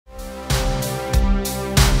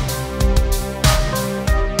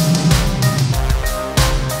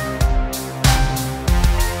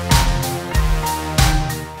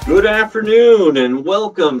Good afternoon and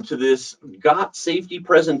welcome to this GotSafety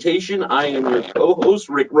presentation. I am your co-host,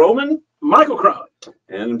 Rick Roman. Michael Crawley.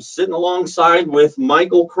 And I'm sitting alongside with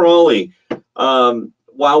Michael Crawley.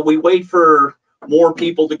 While we wait for more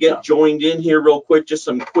people to get joined in here real quick, just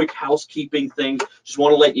some quick housekeeping things. Just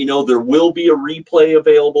want to let you know there will be a replay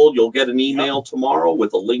available. You'll get an email tomorrow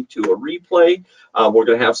with a link to a replay. We're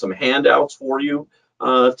going to have some handouts for you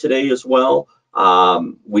today as well.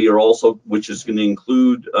 We are also, which is going to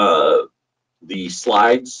include the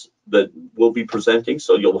slides that we'll be presenting,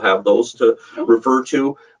 so you'll have those to refer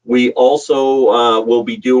to. We also will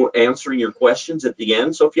be answering your questions at the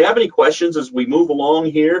end. So if you have any questions as we move along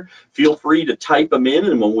here, feel free to type them in,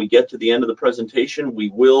 and when we get to the end of the presentation, we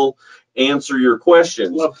will answer your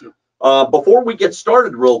questions. Love to. Before we get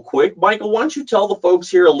started real quick, Michael, why don't you tell the folks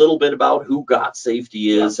here a little bit about who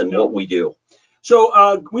GotSafety is and what we do?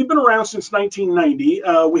 So we've been around since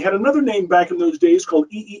 1990. We had another name back in those days called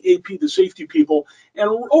EEAP, the Safety People. And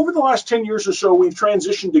over the last 10 years or so, we've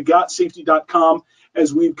transitioned to GotSafety.com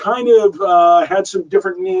as we've kind of had some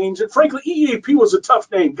different names. And frankly, EEAP was a tough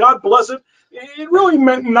name. God bless it. It really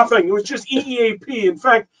meant nothing. It was just EEAP. In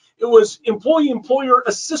fact, it was Employee-Employer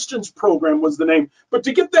Assistance Program was the name. But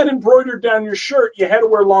to get that embroidered down your shirt, you had to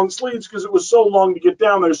wear long sleeves because it was so long to get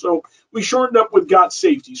down there. So we shortened up with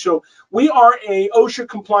GotSafety. So we are a OSHA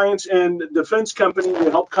compliance and defense company.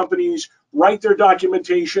 We help companies write their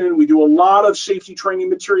documentation. We do a lot of safety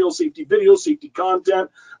training material, safety videos, safety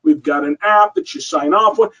content. We've got an app that you sign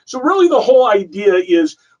off with. So really the whole idea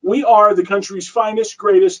is we are the country's finest,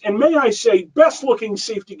 greatest, and may I say, best-looking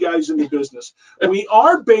safety guys in the business. We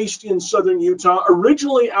are based in southern Utah,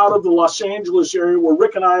 originally out of the Los Angeles area where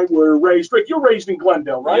Rick and I were raised. Rick, you're raised in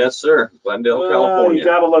Glendale, right? Yes, sir. Glendale, California. You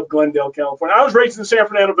gotta love Glendale, California. I was raised in the San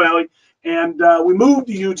Fernando Valley, and we moved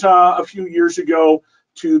to Utah a few years ago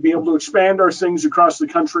to be able to expand our things across the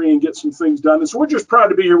country and get some things done. And so we're just proud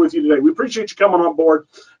to be here with you today. We appreciate you coming on board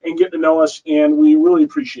and getting to know us, and we really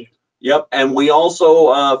appreciate it. Yep, and we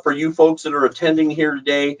also, for you folks that are attending here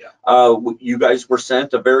today, you guys were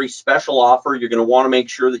sent a very special offer. You're going to want to make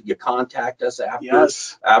sure that you contact us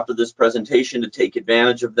after this presentation to take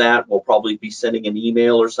advantage of that. We'll probably be sending an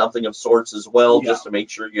email or something of sorts as well, just to make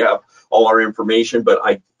sure you have all our information. But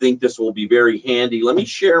I think this will be very handy. Let me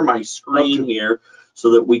share my screen here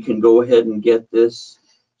so that we can go ahead and get this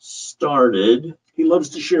started. He loves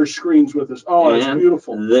to share screens with us. Oh, that's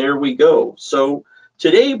beautiful. There we go. So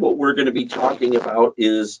today, what we're going to be talking about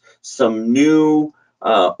is some new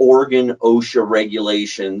Oregon OSHA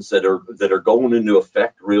regulations that are going into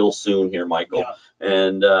effect real soon here, Michael.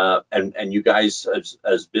 And you guys,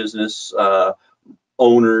 as business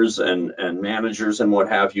owners and managers and what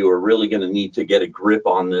have you, are really going to need to get a grip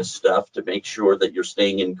on this stuff to make sure that you're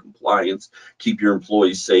staying in compliance, keep your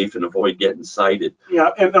employees safe, and avoid getting cited. Yeah,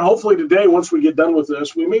 and hopefully today, once we get done with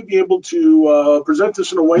this, we may be able to present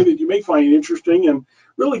this in a way that you may find interesting and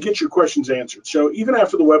really get your questions answered. So even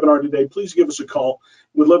after the webinar today, please give us a call.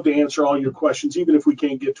 We'd love to answer all your questions, even if we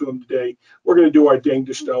can't get to them today. We're going to do our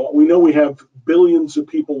dangest. We know we have billions of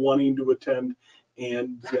people wanting to attend,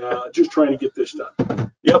 and just trying to get this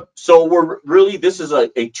done. Yep. So this is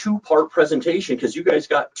a two-part presentation because you guys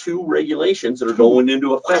got two regulations that are going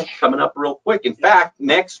into effect coming up real quick. In fact,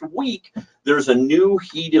 next week, there's a new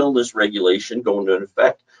heat illness regulation going into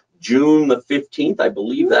effect. June the 15th, I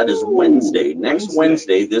believe that is Wednesday. Next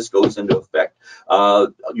Wednesday, this goes into effect.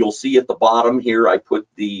 You'll see at the bottom here, I put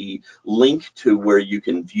the link to where you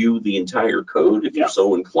can view the entire code if you're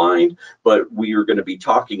so inclined, but we are going to be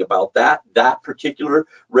talking about that. That particular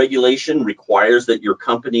regulation requires that your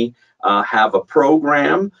company have a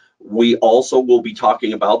program. We also will be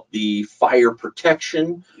talking about the fire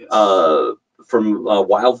protection from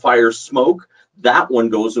wildfire smoke. That one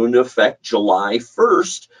goes into effect July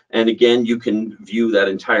 1st. And again, you can view that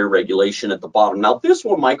entire regulation at the bottom. Now, this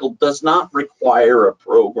one, Michael, does not require a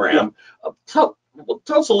program. Tell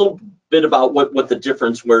us a little bit about what the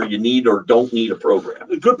difference where you need or don't need a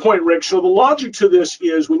program. Good point, Rick. So the logic to this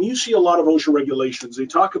is when you see a lot of OSHA regulations, they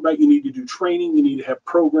talk about you need to do training, you need to have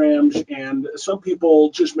programs, and some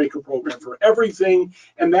people just make a program for everything,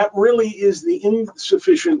 and that really is the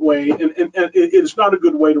insufficient way, and it is not a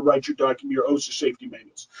good way to write your document, your OSHA safety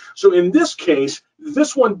manuals. So in this case,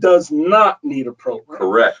 this one does not need a program.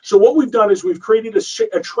 Correct. So what we've done is we've created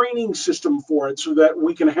a training system for it so that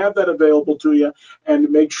we can have that available to you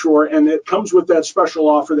and make sure, and it comes with that special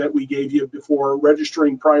offer that we gave you before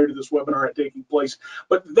registering prior to this webinar taking place.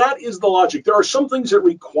 But that is the logic. There are some things that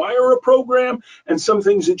require a program and some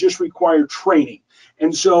things that just require training.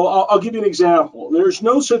 And so I'll give you an example. There's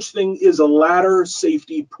no such thing as a ladder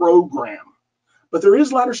safety program. but there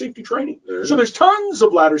is ladder safety training. So there's tons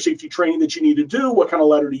of ladder safety training that you need to do, what kind of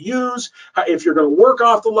ladder to use, if you're going to work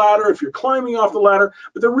off the ladder, if you're climbing off the ladder,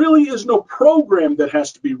 but there really is no program that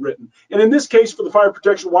has to be written. And in this case, for the fire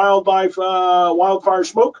protection, wildlife, wildfire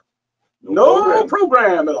smoke, no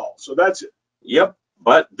program at all. So that's it. Yep.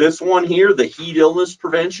 But this one here, the heat illness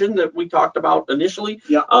prevention that we talked about initially,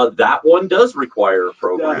 that one does require a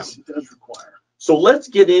program. It does require. So let's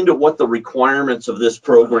get into what the requirements of this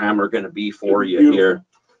program are going to be for you here.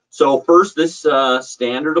 So first, this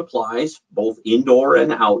standard applies both indoor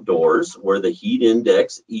and outdoors, where the heat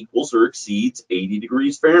index equals or exceeds 80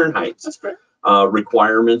 degrees Fahrenheit. That's fair.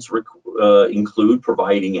 Requirements include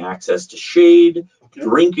providing access to shade,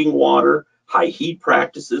 drinking water, high heat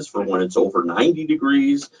practices for when it's over 90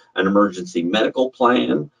 degrees, an emergency medical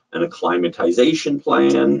plan, an acclimatization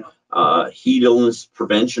plan, heat illness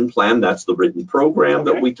prevention plan, that's the written program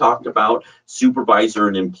that we talked about, supervisor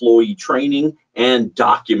and employee training, and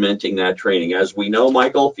documenting that training. As we know,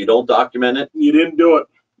 Michael, if you don't document it, you didn't do it.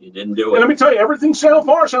 You didn't do it. And let me tell you, everything so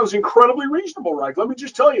far sounds incredibly reasonable, right? Let me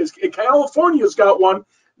just tell you, California's got one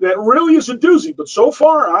that really is a doozy, but so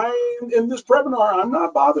far, in this webinar, I'm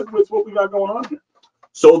not bothered with what we got going on here.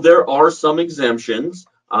 So there are some exemptions.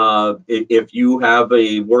 If you have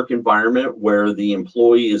a work environment where the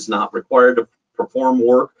employee is not required to perform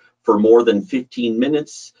work for more than 15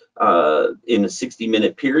 minutes in a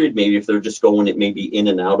 60-minute period, maybe if they're just going maybe in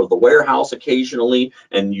and out of the warehouse occasionally,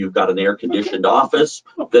 and you've got an air-conditioned office,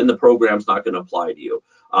 then the program's not going to apply to you.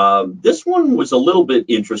 This one was a little bit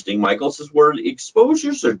interesting, Michael. This is where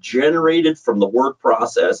exposures are generated from the work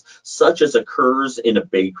process, such as occurs in a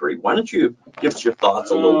bakery. Why don't you give us your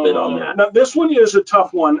thoughts a little bit on that? Now, this one is a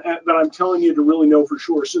tough one that I'm telling you to really know for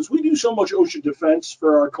sure. Since we do so much OSHA defense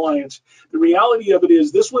for our clients, the reality of it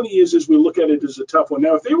is this one is, as we look at it, is a tough one.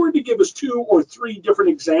 Now, if they were to give us 2 or 3 different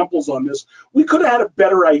examples on this, we could have had a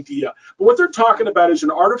better idea. But what they're talking about is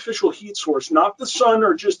an artificial heat source, not the sun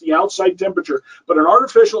or just the outside temperature, but an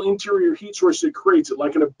artificial interior heat source that creates it,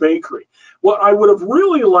 like in a bakery. What I would have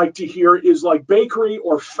really liked to hear is like bakery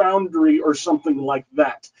or foundry or something like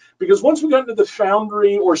that. Because once we got into the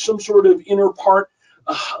foundry or some sort of inner part,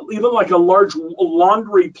 even like a large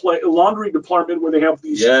laundry department where they have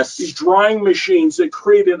these drying machines that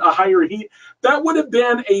created a higher heat, that would have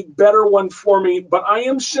been a better one for me. But I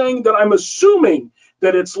am saying that I'm assuming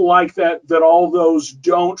that it's like that, that all those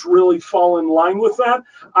don't really fall in line with that.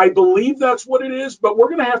 I believe that's what it is, but we're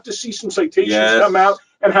going to have to see some citations come out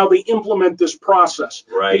and how they implement this process.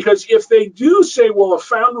 Right. Because if they do say, well, a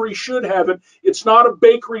foundry should have it, it's not a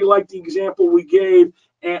bakery like the example we gave,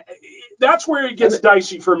 and that's where it gets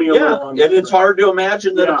dicey for me a little. On and it's hard to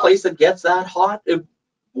imagine that a place that gets that hot, it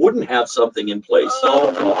wouldn't have something in place.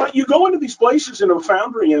 So you go into these places in a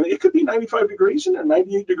foundry and it could be 95 degrees in there,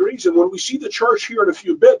 98 degrees. And when we see the charge here in a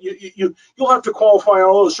few bit, you'll have to qualify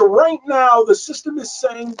all those. So right now the system is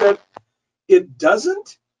saying that it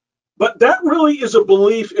doesn't, but that really is a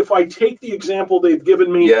belief if I take the example they've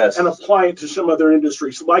given me and apply it to some other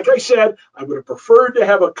industries. Like I said, I would have preferred to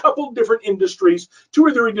have a couple different industries, 2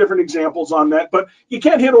 or 3 different examples on that, but you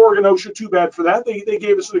can't hit Oregon OSHA too bad for that. They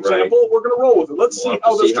gave us an example. We're going to roll with it. Let's see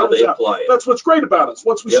how this turns out. That's what's great about us.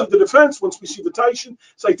 Once we see the defense, once we see the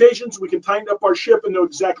citations, we can tighten up our ship and know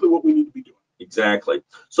exactly what we need to be doing. Exactly.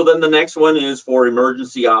 So then the next one is for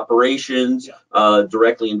emergency operations,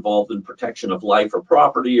 directly involved in protection of life or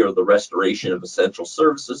property or the restoration of essential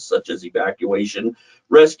services such as evacuation,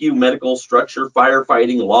 rescue, medical, structure,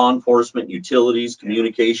 firefighting, law enforcement, utilities,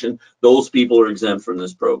 communication. Those people are exempt from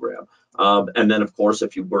this program. And then, of course,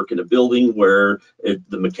 if you work in a building where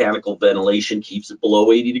the mechanical ventilation keeps it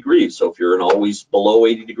below 80 degrees. So if you're in always below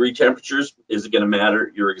 80-degree temperatures, is it going to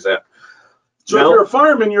matter? You're exempt. So if you're a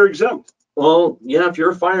fireman, you're exempt. Well, yeah, if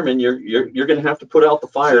you're a fireman, you're going to have to put out the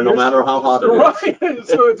fire no matter how hot it is. Right.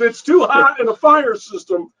 So if it's too hot in a fire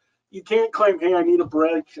system, you can't claim, hey, I need a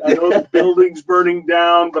break. I know the building's burning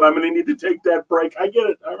down, but I'm going to need to take that break. I get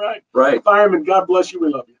it. All right. Right. Fireman, God bless you. We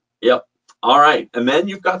love you. Yep. All right. And then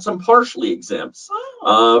you've got some partially exempts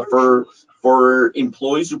for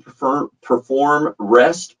employees who perform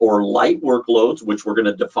rest or light workloads, which we're going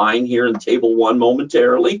to define here in Table 1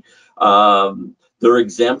 momentarily. They're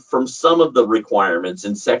exempt from some of the requirements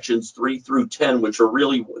in sections 3 through 10, which are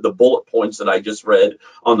really the bullet points that I just read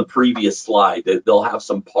on the previous slide. That they'll have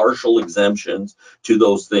some partial exemptions to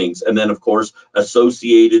those things. And then, of course,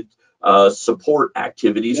 associated support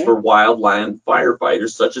activities for wildland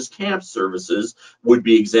firefighters, such as camp services, would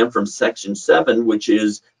be exempt from section 7, which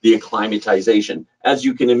is the acclimatization. As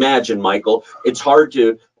you can imagine, Michael, it's hard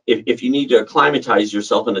to, if you need to acclimatize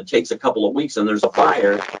yourself and it takes a couple of weeks and there's a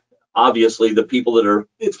fire, obviously the people that are,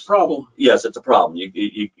 It's a problem. yes, it's a problem.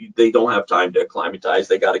 They don't have time to acclimatize.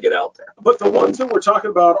 They got to get out there. But the ones that we're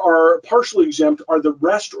talking about are partially exempt are the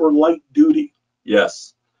rest or light duty.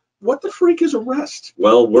 Yes. What the freak is a rest?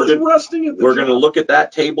 Well, we're resting at the going to job? look at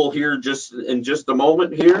that table here in just a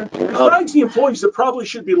moment here. Besides the employees that probably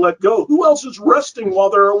should be let go, who else is resting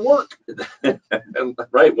while they're at work?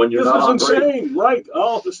 Right, when you're not This is insane, right?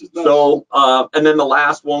 Oh, this is nuts. So, and then the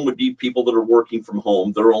last one would be people that are working from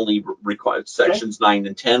home. They're only required sections 9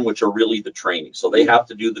 and 10, which are really the training. So they have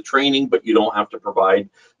to do the training, but you don't have to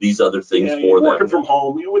provide these other things for them. Working from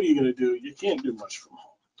home, what are you going to do? You can't do much from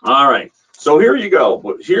home. All right. So here you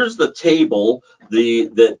go. Here's the table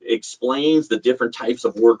that explains the different types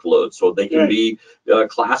of workloads. So they can be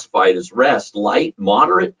classified as rest, light,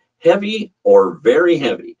 moderate, heavy, or very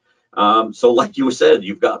heavy. So like you said,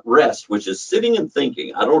 you've got rest, which is sitting and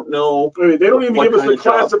thinking. I don't know. I mean, they don't even give us the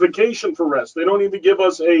classification for rest. They don't even give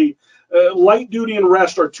us a light duty and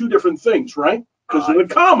rest are two different things, right? Because of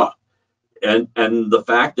the comma. And the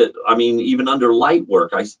fact that, I mean, even under light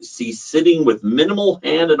work, I see sitting with minimal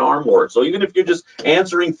hand and arm work. So even if you're just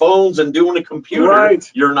answering phones and doing a computer,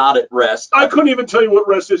 you're not at rest. I couldn't even tell you what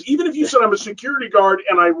rest is. Even if you said I'm a security guard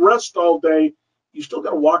and I rest all day, you still got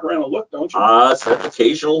to walk around and look, don't you? It's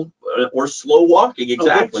occasional or slow walking,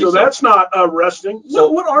 exactly. Okay, so that's not resting.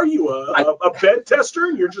 So what are you, a bed tester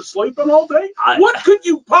and you're just sleeping all day? What could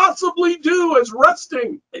you possibly do as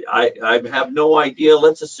resting? I have no idea.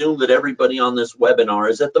 Let's assume that everybody on this webinar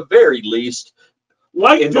is at the very least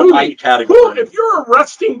light in duty. The light category. If you're a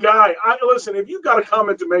resting guy, listen, if you've got a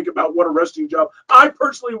comment to make about what a resting job, I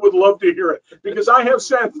personally would love to hear it, because I have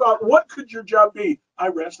sat and thought, what could your job be? I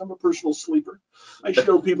rest. I'm a personal sleeper. I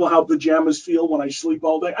show people how pajamas feel when I sleep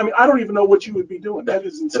all day. I mean, I don't even know what you would be doing. That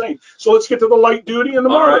is insane. So let's get to the light duty and the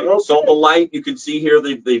moderate. All right. So the light, you can see here,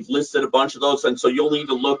 they've listed a bunch of those, and so you'll need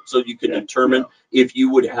to look so you can determine if you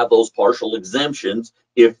would have those partial exemptions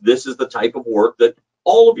if this is the type of work that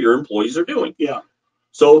all of your employees are doing. Yeah.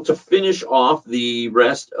 So to finish off the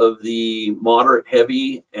rest of the moderate,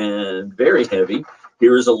 heavy, and very heavy,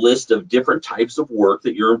 here is a list of different types of work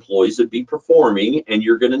that your employees would be performing, and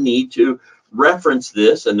you're going to need to reference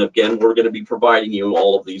this. And again, we're going to be providing you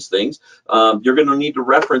all of these things. You're going to need to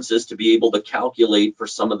reference this to be able to calculate for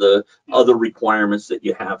some of the other requirements that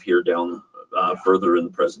you have here down further in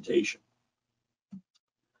the presentation.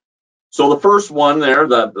 So the first one there,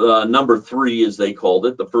 the number 3, as they called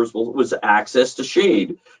it, the first one was access to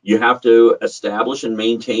shade. You have to establish and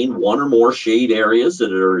maintain one or more shade areas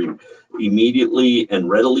that are immediately and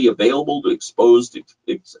readily available to exposed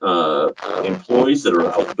employees that are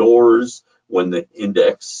outdoors when the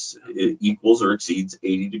index equals or exceeds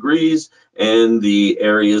 80 degrees, and the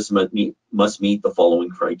areas must meet the following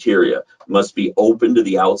criteria. Must be open to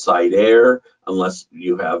the outside air, unless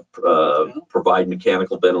you have provide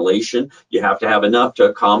mechanical ventilation. You have to have enough to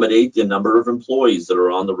accommodate the number of employees that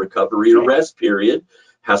are on the recovery or rest period.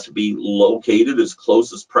 Has to be located as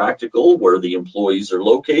close as practical where the employees are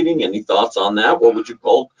locating. Any thoughts on that? What would you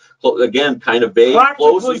call, again, kind of vague,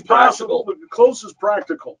 close as practical? Close as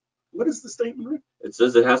practical. What is the statement? It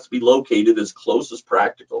says it has to be located as close as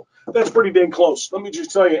practical. That's pretty dang close. Let me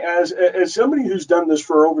just tell you, as somebody who's done this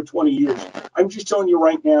for over 20 years, I'm just telling you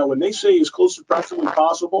right now, when they say as close as practically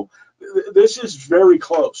possible, this is very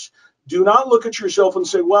close. Do not look at yourself and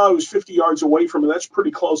say, well, I was 50 yards away from it. That's pretty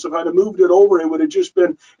close. If I'd have moved it over, it would have just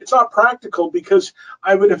been, it's not practical because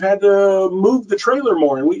I would have had to move the trailer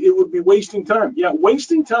more and it would be wasting time. Yeah,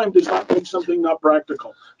 wasting time does not make something not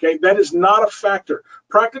practical. Okay, that is not a factor.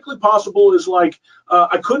 Practically possible is like,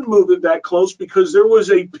 I couldn't move it that close because there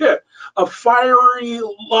was a pit of fiery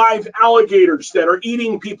live alligators that are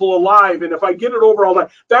eating people alive. And if I get it over all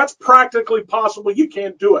that, that's practically possible. You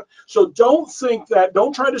can't do it. So don't think that,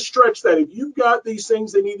 don't try to stretch that. If you've got these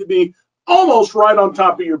things, they need to be almost right on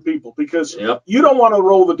top of your people because you don't want to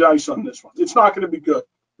roll the dice on this one. It's not going to be good.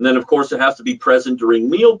 And then, of course, it has to be present during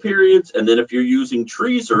meal periods. And then if you're using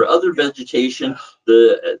trees or other vegetation,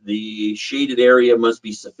 the shaded area must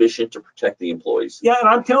be sufficient to protect the employees. Yeah, and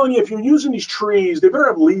I'm telling you, if you're using these trees, they better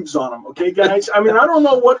have leaves on them, okay, guys? I mean, I don't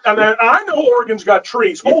know what, and I know Oregon's got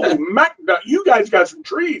trees. Holy mac, you guys got some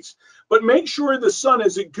trees. But make sure the sun,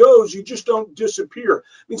 as it goes, you just don't disappear.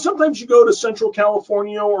 I mean, sometimes you go to Central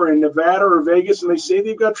California or in Nevada or Vegas, and they say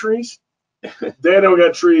they've got trees. They don't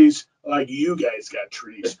got trees like you guys got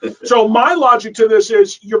trees. So my logic to this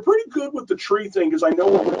is you're pretty good with the tree thing because I know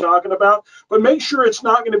what we're talking about, but make sure it's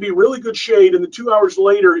not going to be really good shade and the 2 hours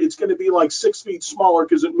later it's going to be like 6 feet smaller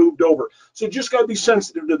because it moved over. So you just got to be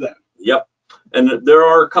sensitive to that. Yep. And there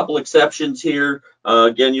are a couple exceptions here.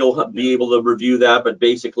 Again, you'll be able to review that, but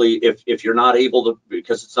basically, if you're not able to,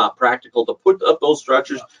 because it's not practical to put up those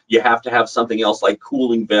structures, you have to have something else like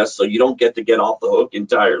cooling vests, so you don't get off the hook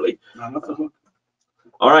entirely. Not off the hook.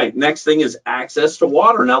 All right, next thing is access to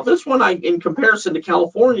water. Now, this one, in comparison to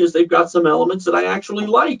California's, they've got some elements that I actually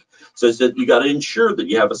like. It says that you got to ensure that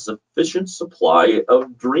you have a sufficient supply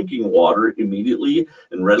of drinking water immediately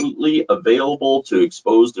and readily available to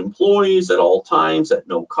exposed employees at all times at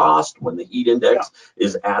no cost when the heat index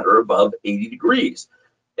is at or above 80 degrees.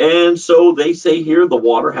 And so they say here the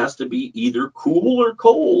water has to be either cool or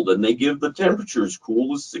cold, and they give the temperatures.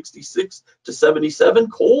 Cool is 66 to 77,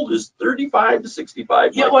 cold is 35 to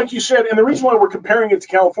 65. Yeah, like you said, and the reason why we're comparing it to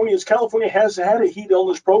California is California has had a heat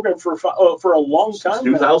illness program for a long time.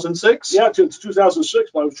 2006? Yeah, it's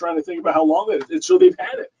 2006. I was trying to think about how long that is. So they've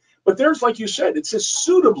had it. But there's, like you said, it says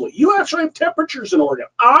suitably. You actually have temperatures in Oregon.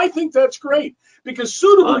 I think that's great because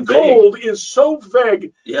suitably cold is so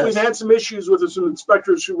vague. Yes. We've had some issues with some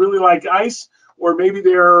inspectors who really like ice, or maybe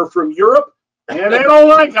they're from Europe and they don't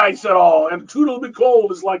like ice at all. And suitably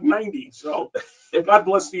cold is like 90. So God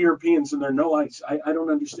bless the Europeans and their no ice. I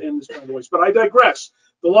don't understand this, by the way, but I digress.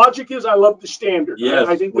 The logic is I love the standard. Yes,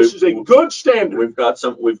 I think this is a good standard. We've got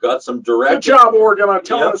some direct. Good job, Oregon, on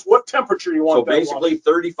telling us what temperature you want. So basically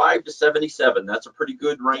 35 to 77. That's a pretty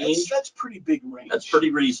good range. That's pretty big range. That's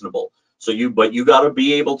pretty reasonable. So but you got to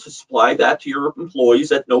be able to supply that to your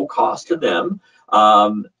employees at no cost to them.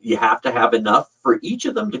 You have to have enough for each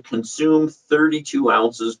of them to consume 32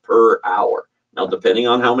 ounces per hour. Now, depending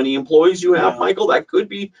on how many employees you have, Michael, that could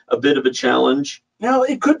be a bit of a challenge. Now,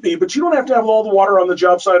 it could be, but you don't have to have all the water on the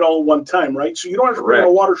job site all at one time, right? So you don't have to bring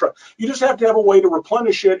a water truck. You just have to have a way to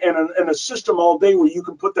replenish it and a system all day where you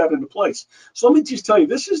can put that into place. So let me just tell you,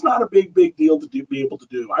 this is not a big deal to be able to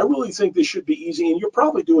do. I really think this should be easy, and you're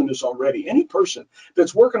probably doing this already. Any person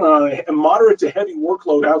that's working on a moderate to heavy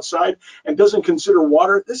workload outside and doesn't consider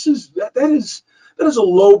water, that is a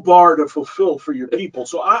low bar to fulfill for your people.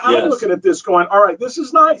 So I'm looking at this going, all right, this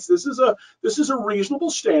is nice. This is a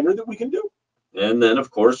reasonable standard that we can do. And then, of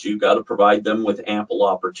course, you've got to provide them with ample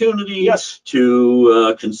opportunity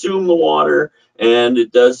to consume the water. And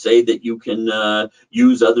it does say that you can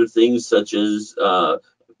use other things such as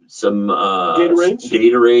some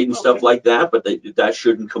Gatorade and stuff like that, but that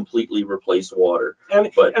shouldn't completely replace water. And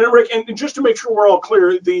Rick, and just to make sure we're all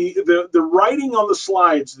clear, the writing on the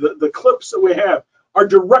slides, the clips that we have, are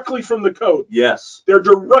directly from the code. Yes. They're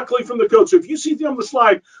directly from the code. So if you see them on the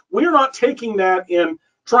slide, we're not taking that and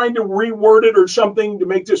trying to reword it or something to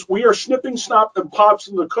make this. We are snipping, snap, and pops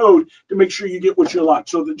in the code to make sure you get what you like.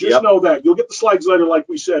 So just know that. You'll get the slides later, like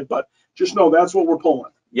we said, but just know that's what we're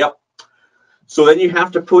pulling. Yep. So then you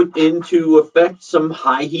have to put into effect some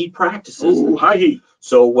high heat practices. Ooh, high heat.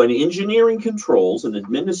 So when engineering controls and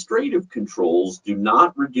administrative controls do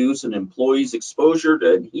not reduce an employee's exposure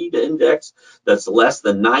to a heat index that's less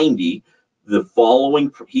than 90, the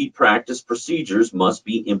following heat practice procedures must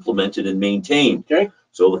be implemented and maintained. Okay.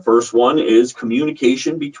 So the first one is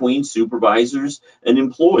communication between supervisors and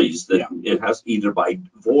employees. That it has either by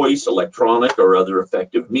voice, electronic, or other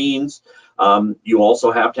effective means. You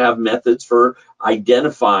also have to have methods for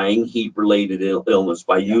identifying heat-related illness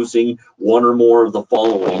by using one or more of the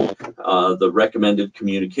following: the recommended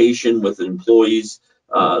communication with employees,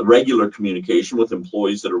 regular communication with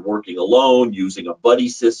employees that are working alone, using a buddy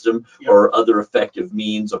system, or other effective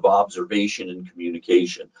means of observation and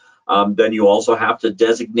communication. Then you also have to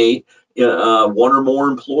designate one or more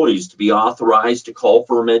employees to be authorized to call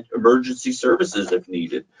for emergency services if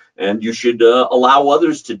needed. And you should allow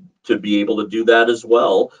others to be able to do that as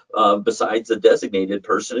well, besides the designated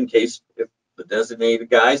person, in case if the designated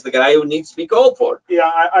guy is the guy who needs to be called for. Yeah,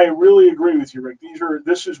 I really agree with you, Rick.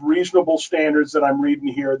 This is reasonable standards that I'm reading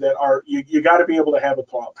here that are, you got to be able to have a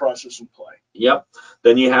process in play. Yep.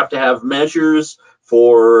 Then you have to have measures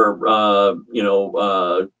for,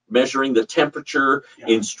 measuring the temperature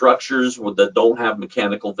in structures that don't have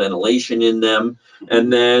mechanical ventilation in them.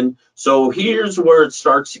 And then, so here's where it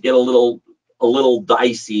starts to get a little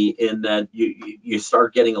dicey, in that you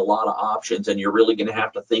start getting a lot of options, and you're really going to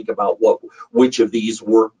have to think about which of these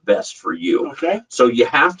work best for you. Okay. So you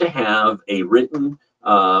have to have a written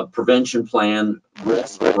prevention plan,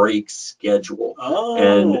 rest break schedule.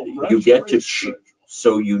 And you get to choose.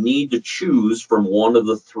 So you need to choose from one of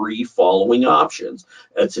the three following options.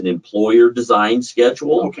 It's an employer design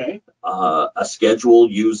schedule, a schedule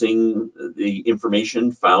using the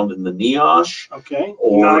information found in the NIOSH,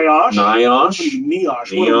 or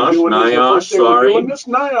NIOSH, sorry.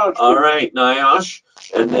 All right, NIOSH.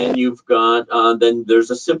 And then you've got, then there's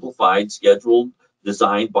a simplified schedule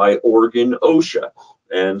designed by Oregon OSHA.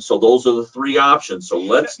 And so those are the three options. So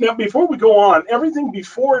let's now, before we go on, everything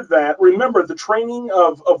before that, remember the training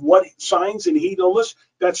of what signs and heat illness,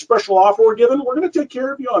 that special offer we're giving, we're going to take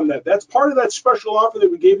care of you on that. That's part of that special offer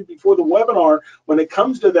that we gave you before the webinar. When it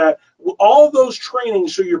comes to that, all those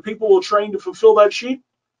trainings, so your people will train to fulfill that sheet,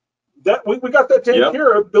 that we got that taken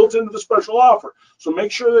care of, built into the special offer. So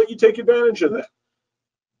make sure that you take advantage of that.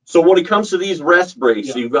 So when it comes to these rest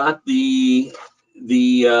breaks, you've got the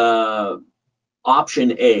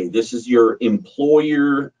option A. This is your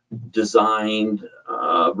employer designed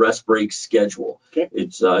rest break schedule. Okay.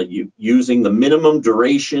 It's using the minimum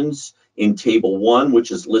durations in table 1, which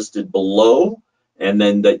is listed below, and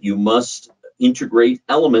then that you must integrate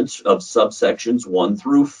elements of subsections 1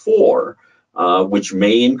 through 4, which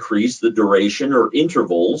may increase the duration or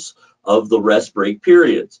intervals of the rest break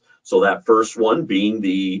periods. So that first one being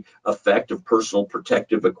the effect of personal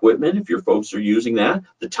protective equipment, if your folks are using that,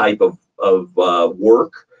 the type of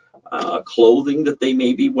work, clothing that they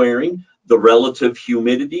may be wearing, the relative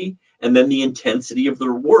humidity, and then the intensity of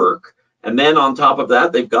their work. And then on top of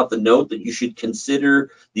that, they've got the note that you should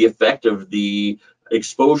consider the effect of the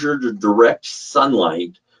exposure to direct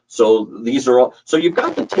sunlight. So these are all, so you've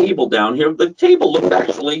got the table down here. The table looks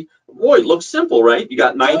actually, boy, it looks simple, right? You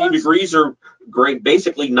got 90 degrees or great,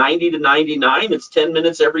 basically 90 to 99. It's 10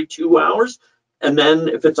 minutes every 2 hours. And then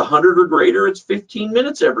if it's 100 or greater, it's 15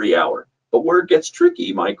 minutes every hour. But where it gets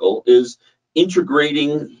tricky, Michael, is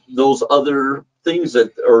integrating those other things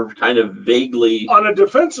that are kind of vaguely. On a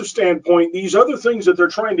defensive standpoint, these other things that they're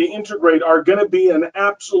trying to integrate are going to be an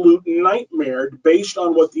absolute nightmare based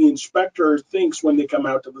on what the inspector thinks when they come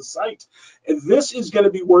out to the site. And this is going to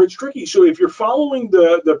be where it's tricky. So if you're following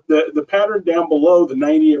the pattern down below, the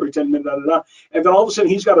 90 every 10 minutes, and then all of a sudden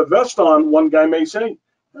he's got a vest on, one guy may say,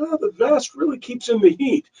 oh, the vest really keeps in the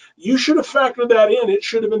heat. You should have factored that in. It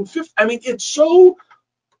should have been 50. I mean, it's so,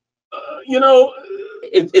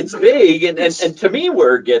 it's big, and to me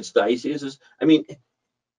where it gets dicey is I mean,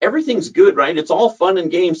 everything's good, right? It's all fun and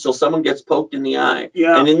games till someone gets poked in the eye.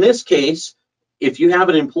 Yeah. And in this case, if you have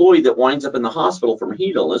an employee that winds up in the hospital from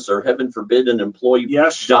heat illness, or heaven forbid an employee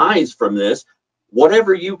dies from this,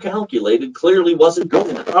 whatever you calculated clearly wasn't good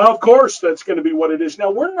enough. Of course, that's going to be what it is.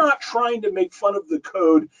 Now, we're not trying to make fun of the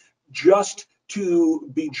code just to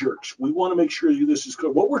be jerks. We want to make sure that this is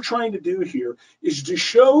code. What we're trying to do here is to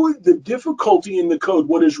show the difficulty in the code,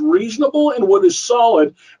 what is reasonable and what is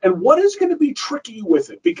solid, and what is going to be tricky with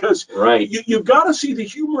it. Because you've got to see the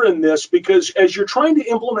humor in this, because as you're trying to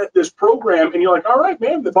implement this program and you're like, all right,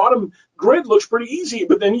 man, the bottom grid looks pretty easy,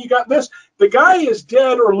 but then you got this. The guy is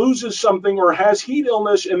dead or loses something or has heat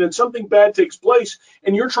illness, and then something bad takes place,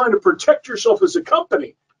 and you're trying to protect yourself as a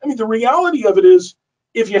company. I mean, the reality of it is,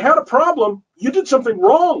 if you had a problem, you did something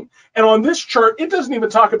wrong. And on this chart, it doesn't even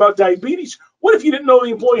talk about diabetes. What if you didn't know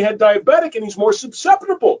the employee had diabetic and he's more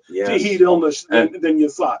susceptible to heat illness than you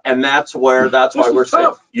thought? And that's why we're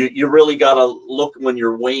saying you really got to look when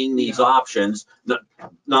you're weighing these options,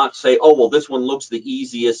 not say, oh, well, this one looks the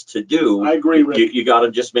easiest to do. I agree, Rick. You got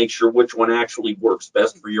to just make sure which one actually works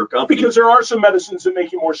best for your company. Because there are some medicines that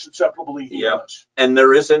make you more susceptible to heat illness. And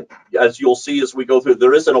there isn't, as you'll see as we go through,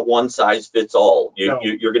 there isn't a one size fits all.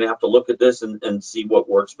 You're going to have to look at this and see what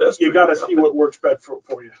works best. You got to see what works best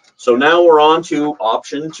for you. So now we're on to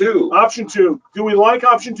option 2. Option 2. Do we like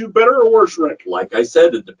option 2 better or worse, Rick? Like I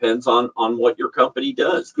said, it depends on what your company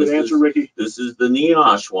does. Good answer, Ricky. This is the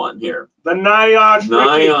NIOSH one here. The NIOSH,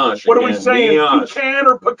 Ricky. What are we saying? NIOSH. Pecan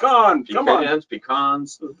or pecan? Come on.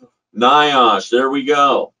 Pecans. NIOSH. There we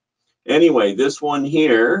go. Anyway, this one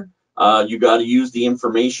here, you got to use the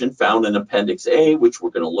information found in Appendix A, which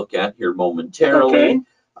we're going to look at here momentarily.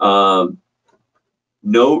 Okay.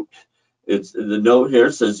 Note. The note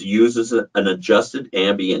here says uses an adjusted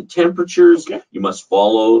ambient temperatures. Okay. You must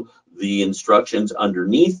follow the instructions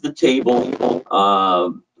underneath the table.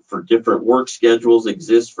 For different work schedules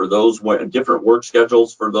exist for those different work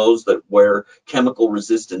schedules for those that wear chemical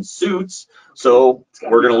resistant suits. So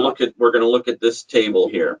we're going to look at this table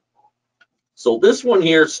here. So this one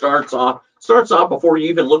here starts off before you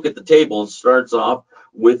even look at the table. It starts off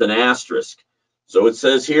with an asterisk. So it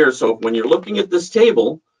says here, so when you're looking at this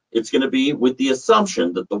table, it's going to be with the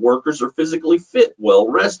assumption that the workers are physically fit, well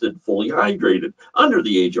rested, fully hydrated, under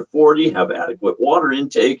the age of 40, have adequate water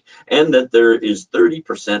intake, and that there is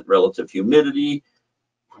 30% relative humidity.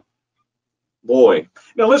 Boy.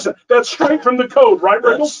 Now listen, that's straight from the code, right,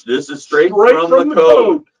 Rickles? This is straight from the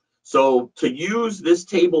code. So to use this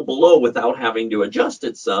table below without having to adjust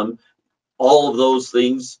it some, all of those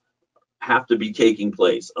things have to be taking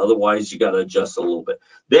place. Otherwise, you got to adjust a little bit.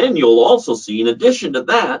 Then you'll also see, in addition to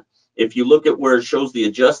that, If you look at where it shows the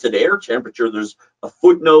adjusted air temperature, there's a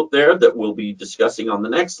footnote there that we'll be discussing on the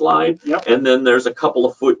next slide. Yep. And then there's a couple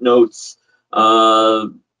of footnotes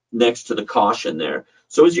next to the caution there.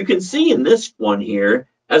 So as you can see in this one here,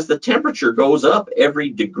 as the temperature goes up every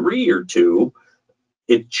degree or two,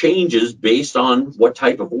 it changes based on what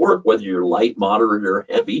type of work, whether you're light, moderate, or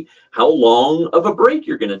heavy, how long of a break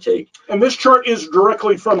you're going to take. And this chart is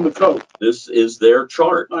directly from the code. This is their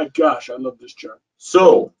chart. My gosh, I love this chart.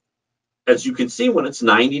 So as you can see, when it's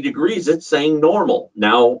 90 degrees, it's saying normal.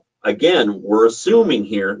 Now, again, we're assuming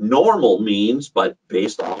here normal means, but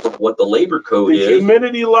based off of what the labor code is. The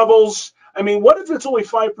humidity levels, I mean, what if it's only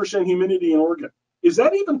 5% humidity in Oregon? Is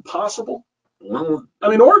that even possible? Well, I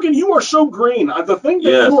mean, Oregon, you are so green. The thing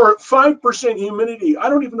that yes. you are at 5% humidity, I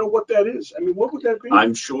don't even know what that is. I mean, what would that be?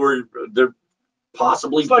 I'm sure they're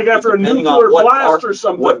possibly. It's like after a depending nuclear on what blast part, or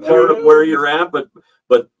something. what part of where you're at, but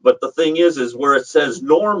the thing is where it says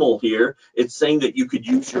normal here, it's saying that you could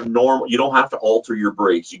use your normal. You don't have to alter your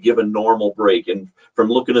brakes. You give a normal brake, and from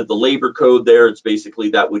looking at the labor code there, it's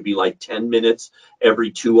basically that would be like 10 minutes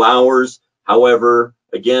every 2 hours. However,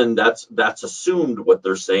 again, that's assumed what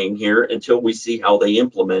they're saying here until we see how they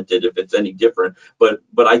implement it, if it's any different. But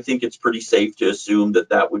I think it's pretty safe to assume that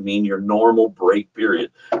that would mean your normal break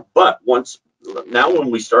period. But now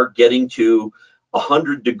when we start getting to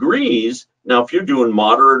 100 degrees, now if you're doing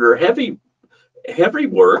moderate or heavy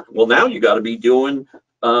work, well, now you got to be doing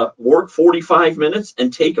work 45 minutes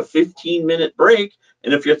and take a 15-minute break.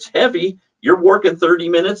 And if it's heavy, you're working 30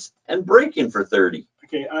 minutes and breaking for 30.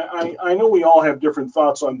 Okay, I know we all have different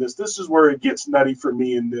thoughts on this. This is where it gets nutty for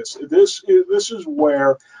me in this. This is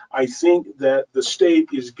where I think that the state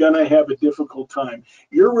is going to have a difficult time.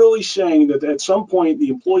 You're really saying that at some point the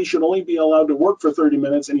employee should only be allowed to work for 30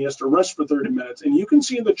 minutes and he has to rest for 30 minutes. And you can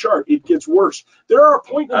see in the chart, it gets worse. There are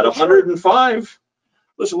points at 105.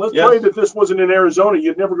 Listen, let's pray that this wasn't in Arizona.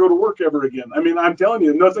 You'd never go to work ever again. I mean, I'm telling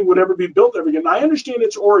you, nothing would ever be built ever again. I understand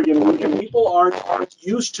it's Oregon, and people aren't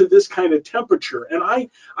used to this kind of temperature. And I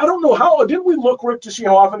don't know how. Didn't we look, Rick, to see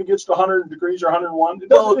how often it gets to 100 degrees or 101?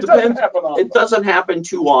 Well, it depends. Doesn't happen often. It doesn't happen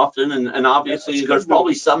too often, and obviously there's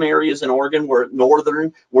probably some areas in Oregon where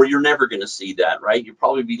you're never going to see that, right? You'd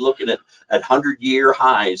probably be looking at 100-year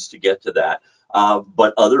highs to get to that.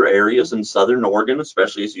 But other areas in southern Oregon,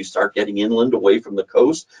 especially as you start getting inland away from the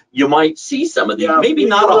coast, you might see some of these. Maybe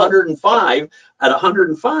not 105. At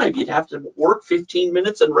 105, you'd have to work 15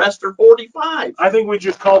 minutes and rest for 45. I think we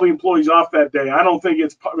just call the employees off that day. I don't think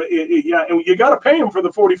it's and you got to pay them for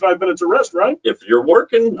the 45 minutes of rest, right? If you're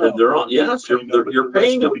working, they're on. Yes, you're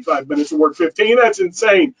paying them 45 minutes to work 15. That's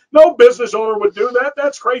insane. No business owner would do that.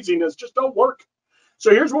 That's craziness. Just don't work. So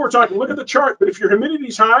here's what we're talking. Look at the chart. But if your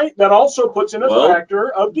humidity's high, that also puts in a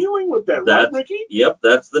factor of dealing with that, right, Ricky? Yep,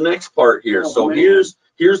 that's the next part here. So here's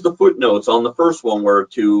the footnotes on the first one, where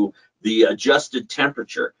to the adjusted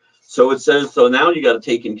temperature. So it says, so now you got to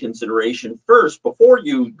take in consideration first, before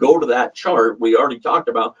you go to that chart, we already talked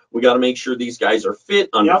about, we got to make sure these guys are fit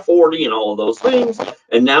under 40 and all of those things.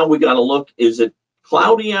 And now we got to look, is it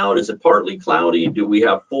cloudy out? Is it partly cloudy? Do we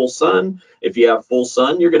have full sun? If you have full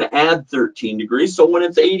sun, you're going to add 13 degrees. So when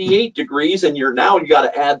it's 88 degrees and you got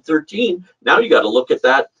to add 13, now you got to look at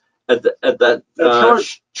that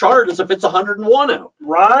chart as if it's 101 out.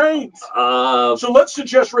 Right. So let's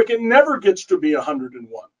suggest, Rick, it never gets to be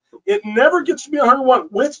 101. It never gets to be 101.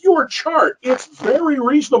 With your chart, it's very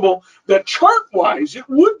reasonable that chart-wise, it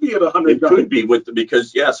would be at 100. It could be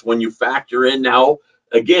because yes, when you factor in now,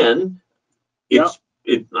 again,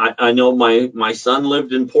 I know my son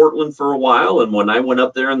lived in Portland for a while, and when I went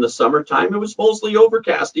up there in the summertime, it was mostly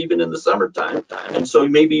overcast even in the summertime, and so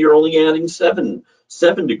maybe you're only adding 7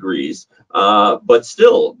 degrees, but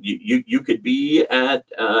still you could be at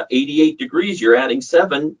 88 degrees, you're adding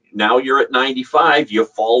 7, now you're at 95,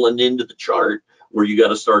 you've fallen into the chart where you got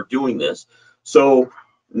to start doing this. So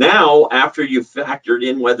now, after you've factored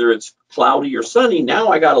in whether it's cloudy or sunny, now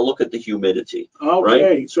I got to look at the humidity. Okay,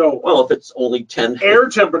 right? So well, if it's only 10, air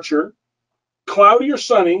temperature, cloudy or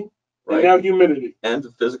sunny, and now humidity, and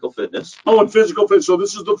physical fitness. Oh, and physical fitness. So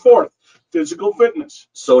this is the fourth, physical fitness.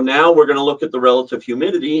 So now we're going to look at the relative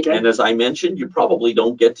humidity, and as I mentioned, you probably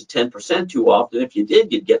don't get to 10% too often. If you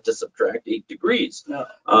did, you'd get to subtract 8 degrees.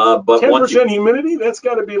 But 10% humidity, that's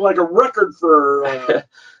got to be like a record for.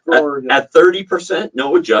 At 30%,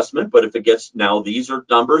 no adjustment, but if it gets, now these are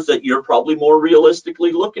numbers that you're probably more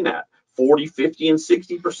realistically looking at. 40, 50, and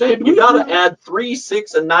 60%. You got to add 3,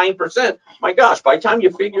 6, and 9%. My gosh, by the time you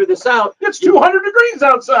figure this out, it's 200 degrees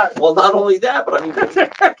outside. Well, not only that, but I mean,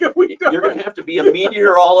 you're going to have to be a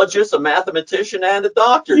meteorologist, a mathematician, and a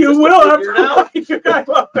doctor. You will have to. I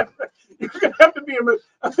love that. You're going to have to be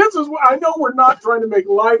this is I know we're not trying to make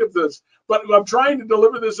light of this, but I'm trying to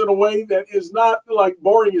deliver this in a way that is not like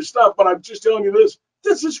boring as stuff, but I'm just telling you this.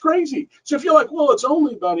 This is crazy. So if you're like, well, it's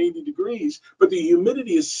only about 80 degrees, but the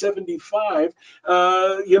humidity is 75,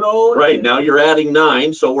 you know. Right, now you're adding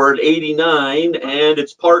 9, so we're at 89, and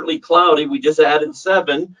it's partly cloudy. We just added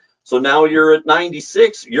 7. So now you're at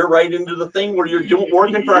 96. You're right into the thing where you're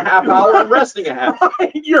working for a half hour and resting a half.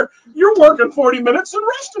 Right. You're working 40 minutes and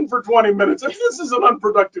resting for 20 minutes. I mean, this is an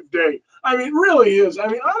unproductive day. I mean, it really is. I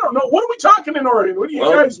mean, I don't know. What are we talking in Oregon? What are you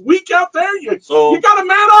guys weak out there? You got to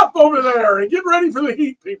man up over there and get ready for the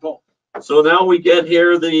heat, people. So now we get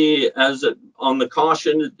here on the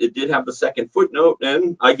caution, it did have the second footnote,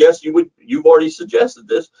 and I guess you've already suggested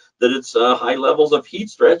this, that it's high levels of heat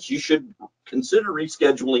stress. You should consider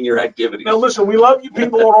rescheduling your activities. Now listen, we love you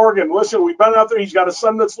people in Oregon. Listen, we've been out there. He's got a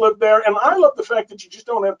son that's lived there, and I love the fact that you just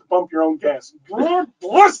don't have to pump your own gas. God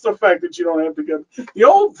bless the fact that you don't have to get the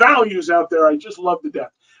old values out there. I just love to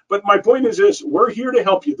death. But my point is this, we're here to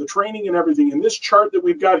help you, the training and everything. And this chart that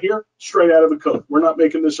we've got here, straight out of the code. We're not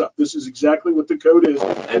making this up. This is exactly what the code is.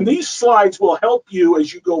 And these slides will help you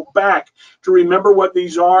as you go back to remember what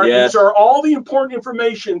these are. Yes. These are all the important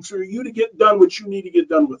information for you to get done what you need to get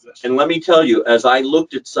done with this. And let me tell you, as I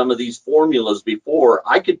looked at some of these formulas before,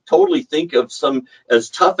 I could totally think of some, as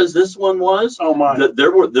tough as this one was, oh my, that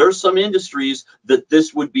there's some industries that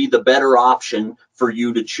this would be the better option for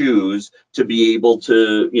you to choose to be able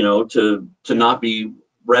to, you know, to not be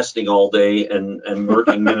resting all day and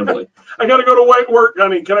working minimally. I got to go to work,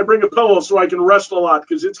 honey. Can I bring a pillow so I can rest a lot?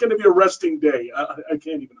 Because it's going to be a resting day. I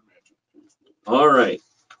can't even imagine. All right.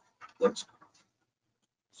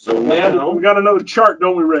 So now we got another chart,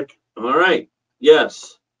 don't we, Rick? All right.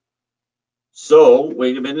 Yes. So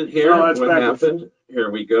wait a minute here. No, that's what backwards. happened?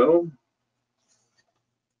 Here we go.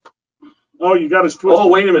 Oh, you got us twisted. Oh,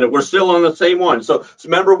 wait a minute. We're still on the same one. So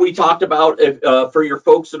remember we talked about for your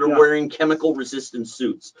folks that are wearing chemical resistant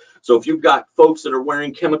suits. So if you've got folks that are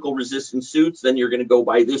wearing chemical resistant suits, then you're going to go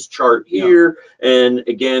by this chart here. And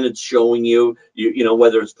again, it's showing you know,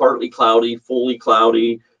 whether it's partly cloudy, fully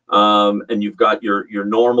cloudy, and you've got your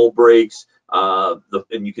normal breaks.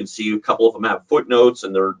 And you can see a couple of them have footnotes,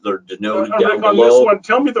 and they're denoted down below. On this one,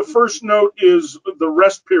 tell me the first note is the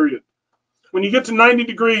rest period. When you get to 90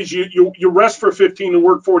 degrees, you rest for 15 and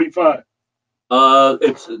work 45.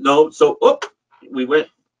 We went.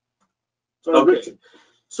 Okay.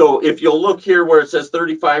 So if you'll look here where it says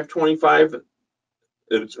 35, 25,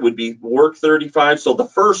 it would be work 35. So the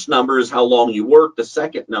first number is how long you work. The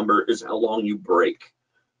second number is how long you break.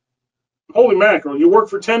 Holy mackerel. You work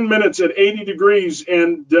for 10 minutes at 80 degrees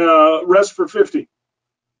and rest for 50.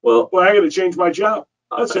 Well, I got to change my job.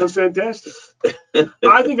 That sounds fantastic.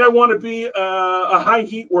 I think I want to be a high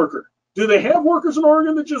heat worker. Do they have workers in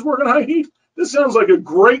Oregon that just work in high heat? This sounds like a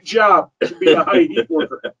great job to be a high heat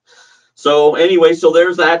worker. So anyway, so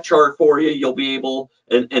there's that chart for you. You'll be able,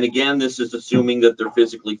 and again, this is assuming that they're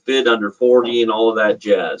physically fit, under 40 and all of that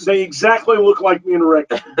jazz. They exactly look like me and Rick.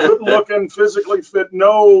 Good looking, physically fit,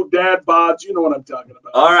 no dad bods. You know what I'm talking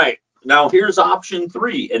about. All right. Now here's option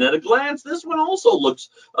 3. And at a glance, this one also looks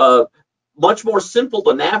much more simple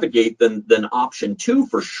to navigate than option 2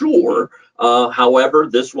 for sure. However,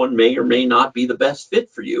 this one may or may not be the best fit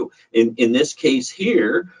for you. In this case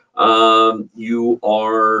here, you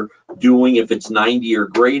are doing, if it's 90 or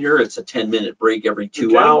greater, it's a 10-minute break every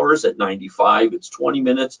 2 hours. At 95, it's 20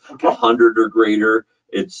 minutes. 100 or greater,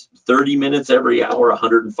 it's 30 minutes every hour.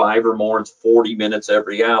 105 or more, it's 40 minutes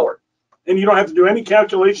every hour. And you don't have to do any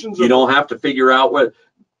calculations? You don't have to figure out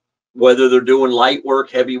whether they're doing light work,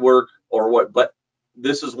 heavy work, or what. But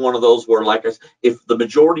this is one of those where, like I said, if the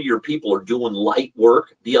majority of your people are doing light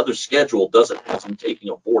work, the other schedule doesn't have them taking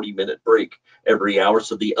a 40-minute break every hour.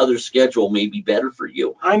 So the other schedule may be better for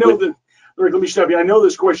you. I know that. Rick, let me stop you. I know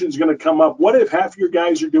this question is going to come up. What if half your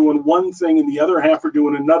guys are doing one thing and the other half are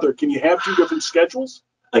doing another? Can you have 2 different schedules?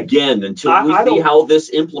 Again, until we see how this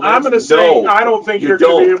implements. I'm going to say, I don't think you're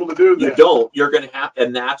going to be able to do that. You don't. You're going to have,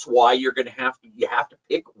 and that's why you have to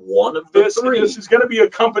pick one of the 3. This is going to be a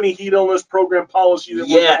company heat illness program policy.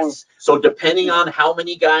 Yes. So depending on how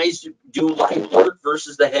many guys do light work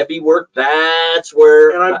versus the heavy work, that's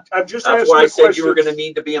where. And I've just that's why I said you were going to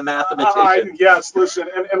need to be a mathematician. Yes. Listen.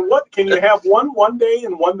 And what can you have one day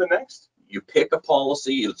and one the next? You pick a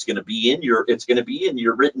policy. It's going to be in your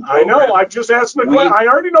written program. I know. I just asked the question. I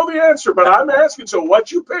already know the answer, but I'm asking. So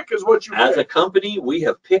what you pick is what you pick. As a company, we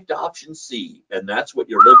have picked option C, and that's what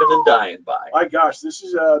you're living and dying by. My gosh, this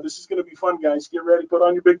is going to be fun, guys. Get ready. Put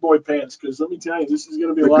on your big boy pants, because let me tell you, this is going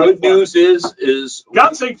to be a lot of fun. The good news is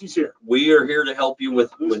GotSafety's here. We are here to help you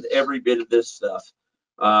with every bit of this stuff.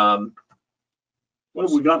 What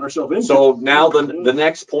have we gotten ourselves into? So now the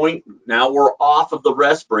next point, now we're off of the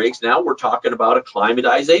rest breaks. Now we're talking about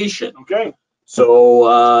acclimatization. Okay.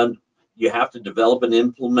 So you have to develop and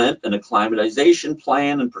implement an acclimatization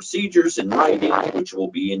plan and procedures in writing, which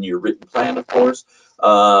will be in your written plan, of course.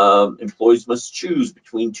 Employees must choose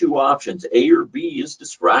between two options. A or B is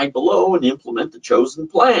described below and implement the chosen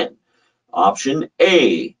plan. Option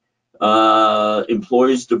A,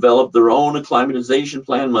 employees develop their own acclimatization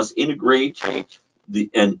plan, must integrate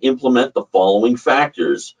and implement the following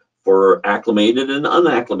factors for acclimated and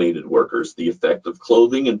unacclimated workers: the effect of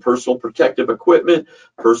clothing and personal protective equipment,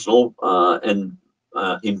 personal and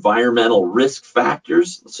environmental risk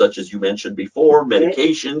factors, such as you mentioned before,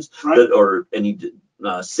 medications that, or any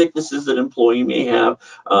sicknesses that employee may have,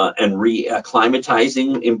 and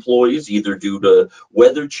re-acclimatizing employees either due to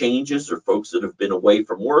weather changes or folks that have been away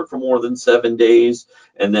from work for more than 7 days.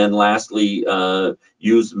 And then lastly,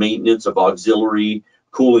 use maintenance of auxiliary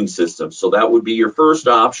cooling systems. So that would be your first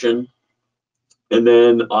option. And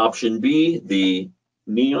then option B, the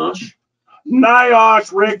NIOSH.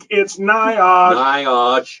 NIOSH, Rick, it's NIOSH.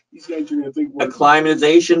 NIOSH. These guys are gonna think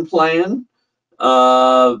acclimatization plan.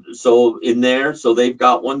 So in there, so they've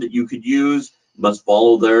got one that you could use. Must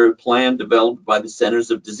follow their plan developed by the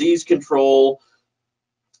Centers of Disease Control.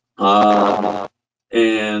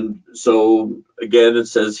 And so again, it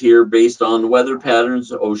says here, based on weather patterns,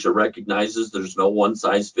 OSHA recognizes there's no one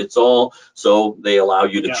size fits all. So they allow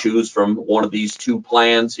you to choose from one of these two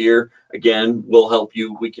plans here. Again, we'll help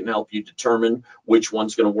you. We can help you determine which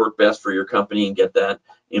one's going to work best for your company and get that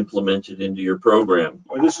implemented into your program.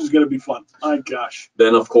 Boy, this is going to be fun. My gosh.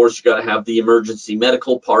 Then, of course, you got to have the emergency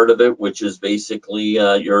medical part of it, which is basically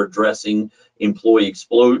you're addressing employee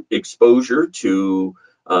exposure to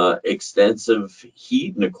extensive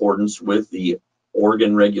heat in accordance with the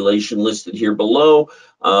Oregon regulation listed here below.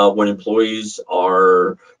 When employees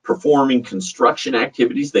are performing construction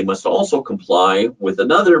activities, they must also comply with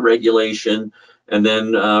another regulation. And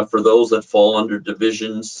then for those that fall under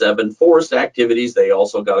Division 7 forest activities, they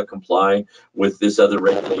also got to comply with this other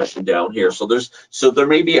regulation down here. So there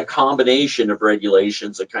may be a combination of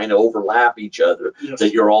regulations that kind of overlap each other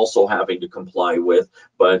that you're also having to comply with,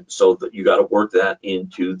 but so that you got to work that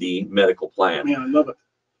into the medical plan. Man, I love it.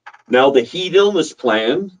 Now the heat illness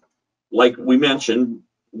plan, like we mentioned,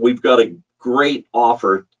 we've got a great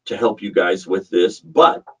offer to help you guys with this,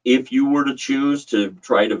 but if you were to choose to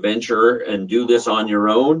try to venture and do this on your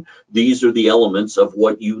own, these are the elements of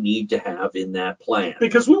what you need to have in that plan.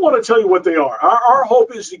 Because we want to tell you what they are. Our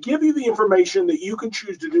hope is to give you the information that you can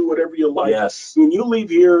choose to do whatever you like. Yes. When you leave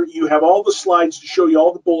here, you have all the slides to show you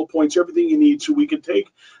all the bullet points, everything you need, so we can take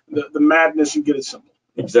the madness and get it simple.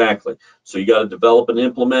 Exactly. So you got to develop and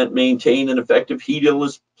implement, maintain an effective heat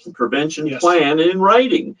illness prevention plan in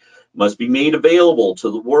writing. Must be made available to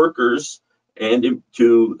the workers and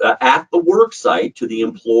to at the work site to the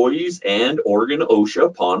employees and Oregon OSHA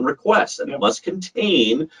upon request. And it must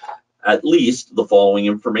contain at least the following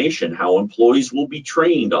information: how employees will be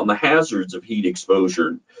trained on the hazards of heat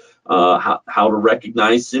exposure, how to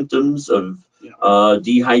recognize symptoms of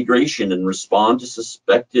dehydration and respond to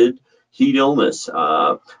suspected heat illness,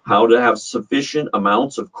 how to have sufficient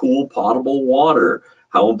amounts of cool potable water,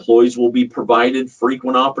 how employees will be provided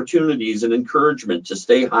frequent opportunities and encouragement to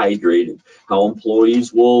stay hydrated, how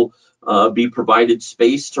employees will be provided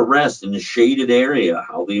space to rest in a shaded area,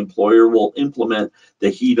 how the employer will implement the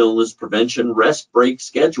heat illness prevention rest break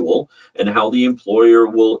schedule, and how the employer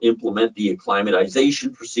will implement the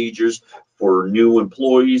acclimatization procedures for new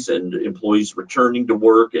employees and employees returning to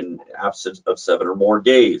work in absence of 7 or more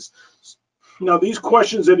days. Now, these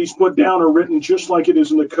questions that he's put down are written just like it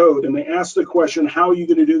is in the code, and they ask the question, how are you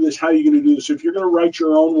going to do this? How are you going to do this? So if you're going to write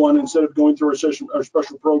your own one instead of going through our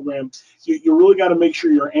special program, you really got to make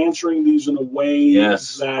sure you're answering these in a way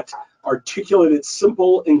that articulate it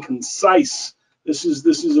simple and concise. This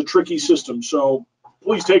is a tricky system, so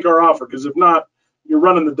please take our offer, because if not, you're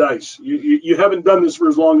running the dice. You haven't done this for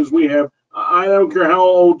as long as we have. I don't care how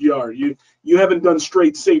old you are. You haven't done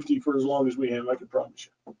straight safety for as long as we have, I can promise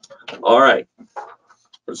you. All right.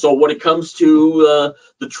 So when it comes to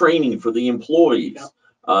the training for the employees,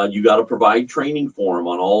 you got to provide training for them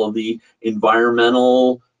on all of the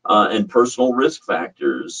environmental and personal risk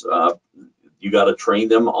factors. You got to train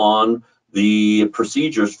them on the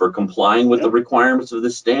procedures for complying with the requirements of the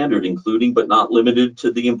standard, including but not limited to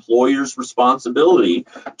the employer's responsibility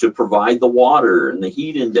to provide the water and the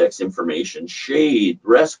heat index information, shade,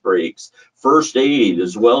 rest breaks, first aid,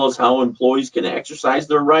 as well as how employees can exercise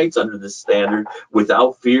their rights under this standard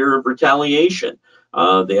without fear of retaliation.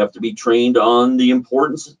 They have to be trained on the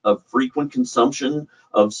importance of frequent consumption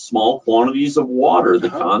of small quantities of water, the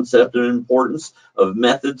concept and importance of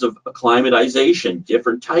methods of acclimatization,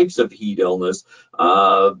 different types of heat illness,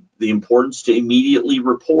 the importance to immediately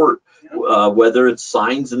report whether it's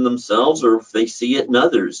signs in themselves or if they see it in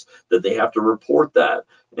others, that they have to report that.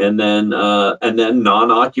 And then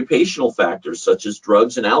non-occupational factors such as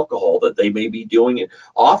drugs and alcohol that they may be doing it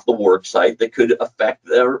off the work site that could affect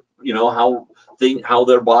their, how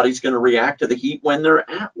their body's going to react to the heat when they're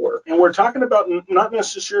at work. And we're talking about not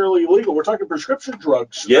necessarily illegal. We're talking prescription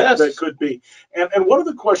drugs. Yes. That could be. And one of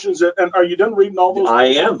the questions and are you done reading all those? I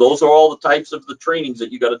am. Those are all the types of the trainings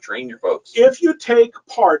that you got to train your folks. If you take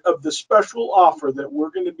part of the special offer that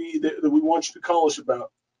we're going to be, that we want you to call us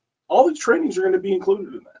about, all the trainings are going to be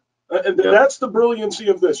included in that. And that's the brilliancy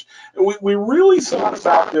of this. And we really thought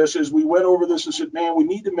about this as we went over this and said, man, we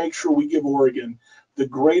need to make sure we give Oregon the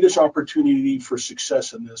greatest opportunity for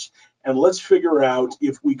success in this. And let's figure out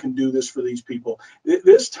if we can do this for these people.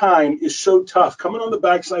 This time is so tough. Coming on the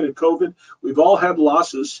backside of COVID, we've all had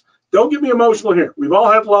losses. Don't get me emotional here. We've all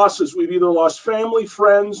had losses. We've either lost family,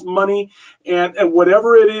 friends, money, and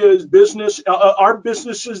whatever it is, business, our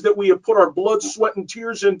businesses that we have put our blood, sweat, and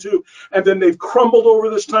tears into, and then they've crumbled over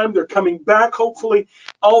this time. They're coming back, hopefully.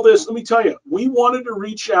 All this, let me tell you, we wanted to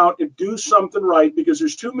reach out and do something right because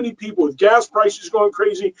there's too many people with gas prices going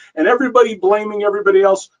crazy and everybody blaming everybody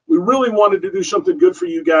else. We really wanted to do something good for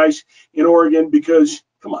you guys in Oregon because,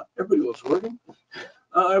 come on, everybody loves Oregon.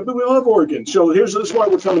 But we love Oregon. So this is why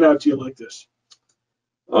we're coming out to you like this.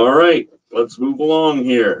 All right, let's move along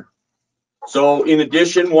here. So in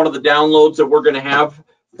addition, one of the downloads that we're going to have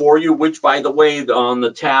for you, which by the way, on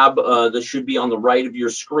the tab that should be on the right of your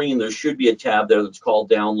screen, there should be a tab there that's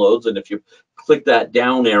called downloads. And if you click that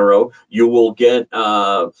down arrow, you will get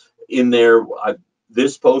in there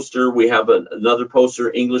this poster. We have another poster,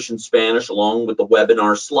 English and Spanish, along with the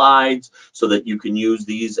webinar slides, so that you can use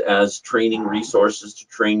these as training resources to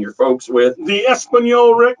train your folks with. The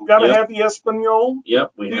Espanol, Rick, gotta have the Espanol.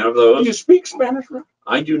 Yep, we have those. Do you speak Spanish, Rick?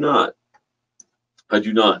 I do not. I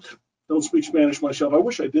do not. Don't speak Spanish myself. I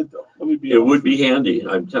wish I did, though. Let me be honest. It would be handy,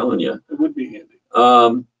 I'm telling you. It would be handy.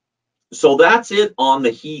 So that's it on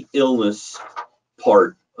the heat illness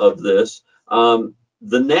part of this.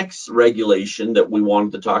 The next regulation that we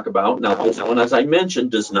wanted to talk about, now this one, as I mentioned,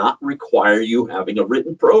 does not require you having a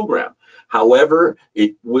written program. However,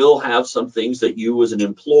 it will have some things that you as an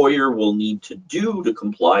employer will need to do to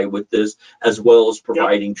comply with this, as well as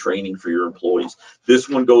providing training for your employees. This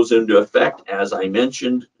one goes into effect, as I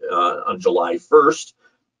mentioned, on July 1st.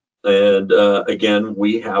 And again,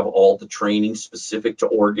 we have all the training specific to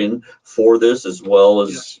Oregon for this, as well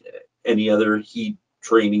as any other heat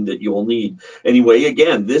training that you will need. Anyway,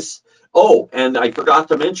 again, this, and I forgot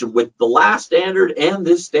to mention, with the last standard and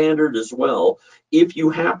this standard as well, if you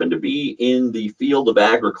happen to be in the field of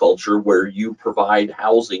agriculture where you provide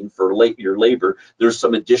housing for your labor, there's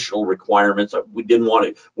some additional requirements. We didn't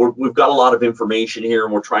want to, we've got a lot of information here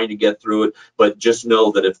and we're trying to get through it, but just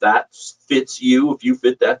know that if that fits you, if you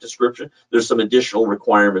fit that description, there's some additional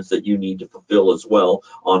requirements that you need to fulfill as well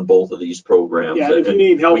on both of these programs. Yeah, if you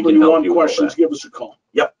need help or you want questions, give us a call.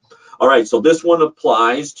 Yep. All right, so this one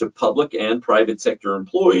applies to public and private sector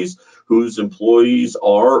employees whose employees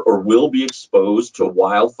are or will be exposed to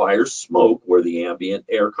wildfire smoke where the ambient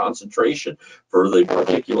air concentration for the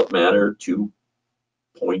particulate matter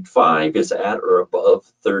 2.5 is at or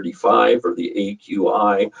above 35, or the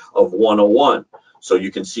AQI of 101. So you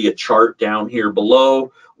can see a chart down here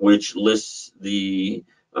below which lists the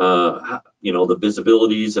the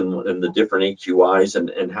visibilities and the different AQIs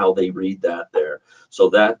and how they read that there. So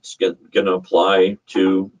that's going to apply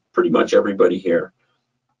to pretty much everybody here.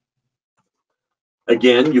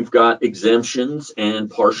 Again, you've got exemptions and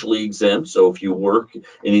partially exempt. So if you work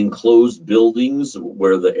in enclosed buildings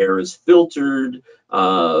where the air is filtered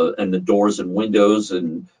and the doors and windows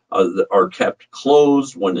are kept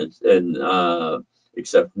closed when it's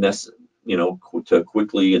except to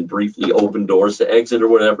quickly and briefly open doors to exit or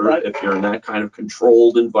whatever, right. If you're in that kind of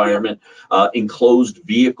controlled environment, enclosed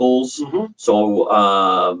vehicles. Mm-hmm.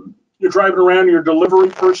 So you're driving around, you're a delivery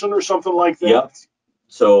person or something like that. Yep.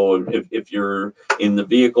 So if you're in the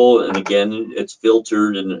vehicle, and again, it's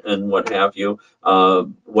filtered and what have you,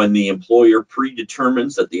 when the employer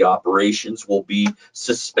predetermines that the operations will be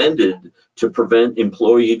suspended to prevent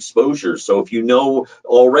employee exposure. So if you know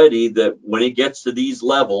already that when it gets to these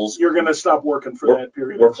levels, you're going to stop working for that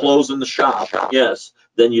period. We're closing the shop, yes,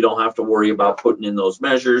 then you don't have to worry about putting in those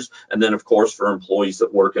measures. And then, of course, for employees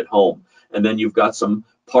that work at home. And then you've got some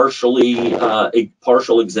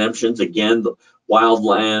partial exemptions, again, the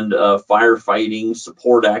wildland firefighting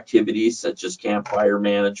support activities such as campfire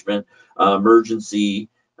management, emergency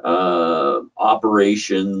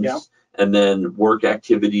operations, Yeah. and then work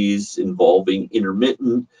activities involving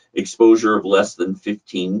intermittent exposure of less than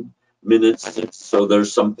 15 minutes. So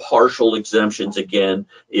there's some partial exemptions, again,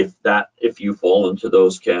 if you fall into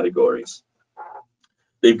those categories.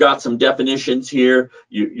 They've got some definitions here.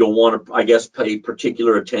 You'll want to, I guess, pay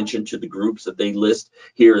particular attention to the groups that they list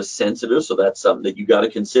here as sensitive. So that's something that you got to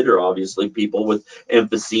consider. Obviously, people with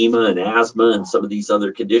emphysema and asthma and some of these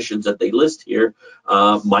other conditions that they list here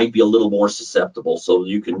might be a little more susceptible. So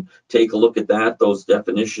you can take a look at that, those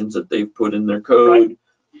definitions that they've put in their code.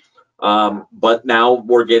 Right. But now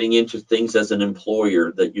we're getting into things as an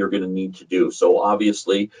employer that you're going to need to do. So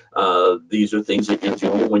obviously, these are things that you're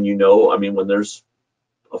doing when you know, I mean, when there's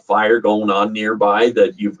a fire going on nearby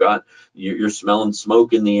that you're smelling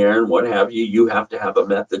smoke in the air and what have you, you have to have a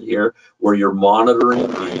method here where you're monitoring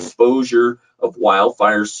the exposure of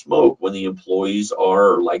wildfire smoke when the employees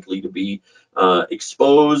are likely to be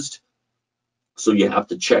exposed. So you have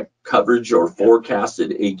to check coverage or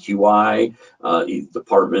forecasted AQI,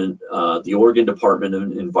 the Oregon Department of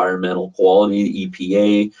Environmental Quality, the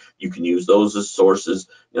EPA. You can use those as sources.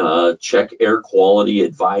 Check air quality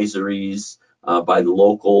advisories by the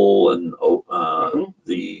local and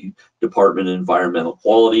the Department of Environmental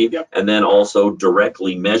Quality. Yep. And then also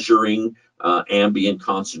directly measuring ambient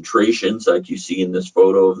concentrations, like you see in this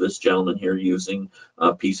photo of this gentleman here using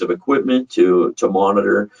a piece of equipment to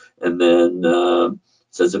monitor. And then it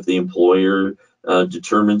says if the employer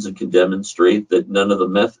determines and can demonstrate that none of the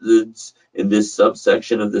methods in this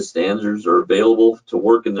subsection of the standards are available to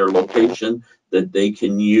work in their location, that they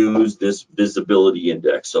can use this visibility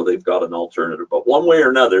index. So they've got an alternative. But one way or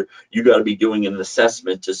another, you got to be doing an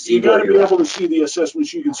assessment to see. You got to be able to see the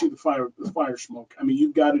assessments. You can see the fire smoke. I mean,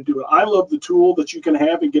 you've got to do it. I love the tool that you can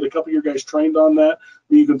have and get a couple of your guys trained on that,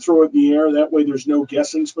 where you can throw it in the air. That way there's no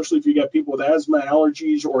guessing, especially if you got people with asthma,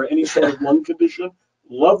 allergies, or any sort of lung condition.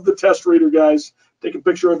 Love the test reader, guys. Take a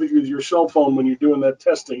picture of it with your cell phone when you're doing that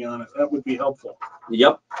testing on it. That would be helpful.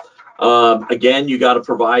 Yep. Again, you got to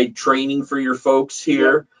provide training for your folks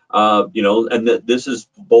here. And this is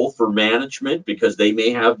both for management because they may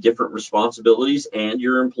have different responsibilities and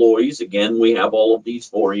your employees. Again, we have all of these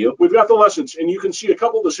for you. We've got the lessons, and you can see a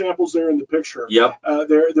couple of the samples there in the picture. Yep.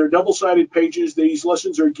 They're double-sided pages. These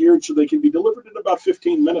lessons are geared so they can be delivered in about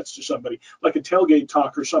 15 minutes to somebody, like a tailgate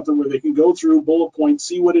talk or something where they can go through bullet points,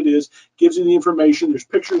 see what it is, gives you the information. There's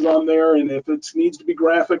pictures on there, and if it needs to be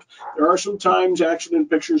graphic, there are sometimes accident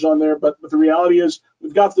pictures on there, but the reality is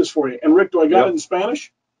we've got this for you. And Rick, do I got it in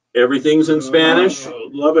Spanish? Everything's in Spanish.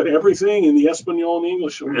 Love it. Everything in the Espanol and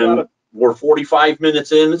English. So we got it. We're 45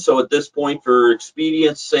 minutes in, so at this point, for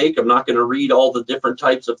expedience sake, I'm not going to read all the different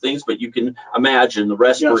types of things, but you can imagine the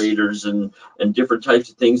respirators and different types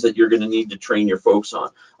of things that you're going to need to train your folks on.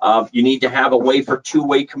 You need to have a way for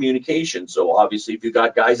two-way communication. So obviously, if you've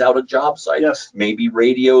got guys out at job sites, maybe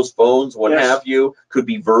radios, phones, what have you, could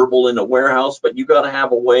be verbal in a warehouse, but you got to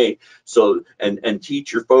have a way. So and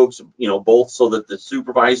teach your folks, both so that the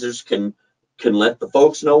supervisors can let the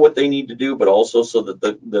folks know what they need to do, but also so that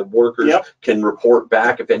the workers can report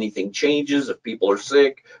back if anything changes, if people are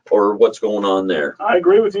sick or what's going on there. I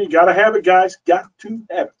agree with you. You got to have it, guys. Got to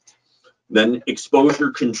have it. Then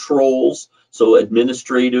exposure controls, so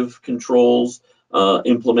administrative controls,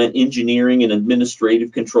 implement engineering and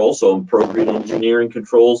administrative controls. So appropriate engineering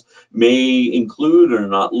controls may include or are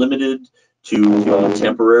not limited to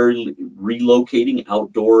temporarily relocating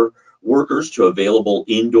outdoor workers to available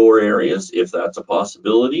indoor areas, if that's a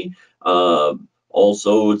possibility.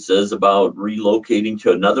 Also, it says about relocating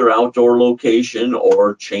to another outdoor location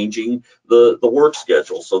or changing the work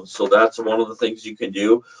schedule. So that's one of the things you can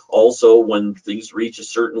do. Also, when things reach a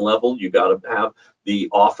certain level, you got to have the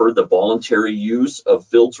voluntary use of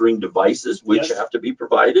filtering devices, which have to be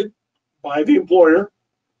provided by the employer.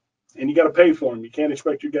 And you got to pay for them. You can't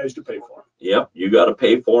expect your guys to pay for them. Yep, you got to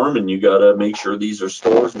pay for them, and you got to make sure these are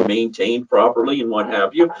stores maintained properly and what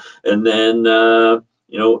have you. And then,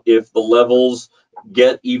 if the levels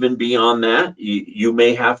get even beyond that, you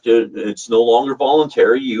may have to, it's no longer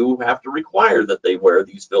voluntary, you have to require that they wear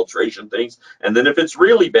these filtration things. And then if it's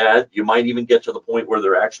really bad, you might even get to the point where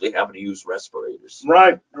they're actually having to use respirators.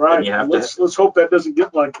 Right. Let's hope that doesn't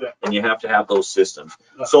get like that. And you have to have those systems.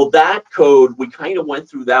 So that code, we kind of went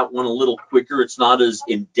through that one a little quicker. It's not as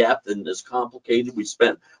in-depth and as complicated. We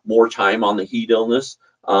spent more time on the heat illness,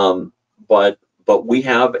 but we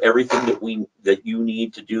have everything that you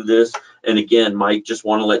need to do this. And again, Mike, just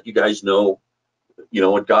want to let you guys know, at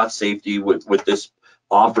GotSafety with this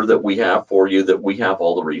offer that we have for you, that we have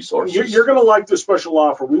all the resources. You're going to like this special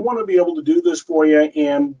offer. We want to be able to do this for you,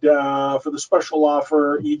 and for the special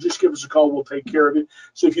offer, you just give us a call. We'll take care of it.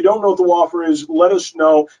 So if you don't know what the offer is, let us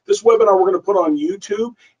know. This webinar we're going to put on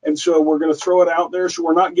YouTube, and so we're going to throw it out there. So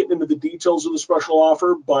we're not getting into the details of the special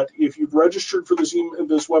offer, but if you've registered for this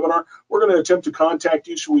webinar, we're going to attempt to contact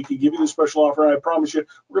you so we can give you the special offer. I promise you,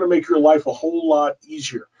 we're going to make your life a whole lot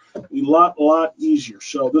easier, a lot easier.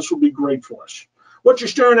 So this will be great for us. What you're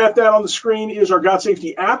staring at that on the screen is our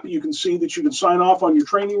GotSafety app. You can see that you can sign off on your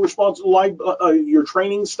training your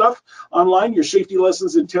training stuff online, your safety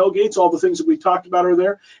lessons and tailgates, all the things that we talked about are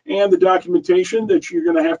there, and the documentation that you're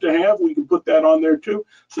going to have. We can put that on there too,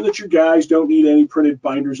 so that your guys don't need any printed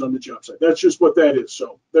binders on the job site. That's just what that is.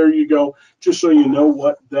 So there you go, just so you know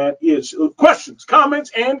what that is. Questions,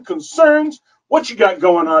 comments, and concerns? What you got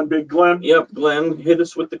going on, Big Glenn? Yep, Glenn, hit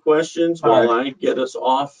us with the questions while I get us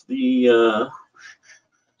off the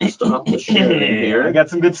stop the sharing here. I got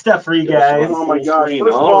some good stuff for you guys. Oh my gosh.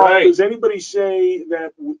 First of all, does anybody say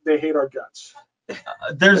that they hate our guts?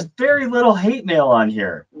 There's very little hate mail on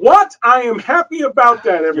here. What? I am happy about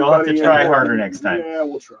that, everybody. You'll have to try harder next time. Yeah,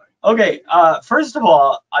 we'll try. Okay, first of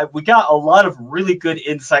all, we got a lot of really good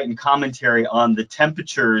insight and commentary on the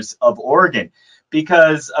temperatures of Oregon,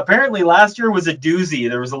 because apparently last year was a doozy.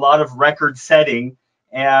 There was a lot of record setting,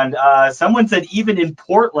 and someone said even in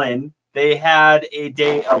Portland, they had a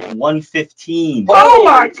day of 115. Oh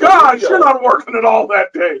my gosh, you're not working at all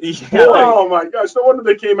that day. Yeah. Oh my gosh, no wonder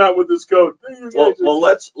they came out with this code. Well,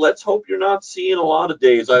 let's hope you're not seeing a lot of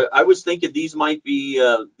days. I was thinking these might be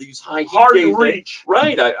these high heat hard days. to reach.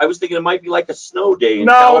 Right. I was thinking it might be like a snow day in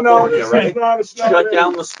No, California, it's right? not a snow Shut day.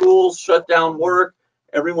 down the schools, shut down work.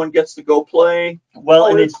 Everyone gets to go play.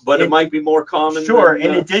 Well, But it might be more common. Sure. than,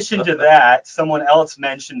 In addition to that, someone else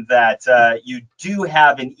mentioned that you do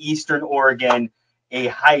have in Eastern Oregon a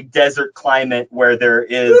high desert climate where there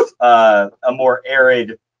is a more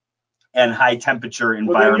arid and high temperature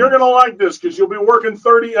environment. Well, then you're going to like this, because you'll be working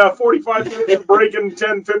 45 minutes and breaking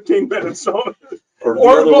 10, 15 minutes. So, or the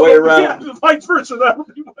other way around. Yeah, vice versa. That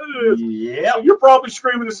would be what it is. Yeah. So you're probably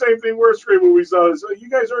screaming the same thing we're screaming when we saw this. So you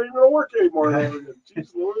guys aren't even going to work anymore.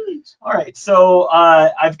 Jeez Louise. All right. So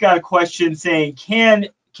I've got a question saying, can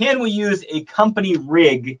we use a company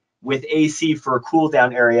rig with AC for a cool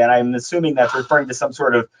down area? And I'm assuming that's referring to some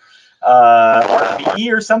sort of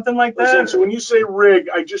RV or something like that. Listen, so when you say rig,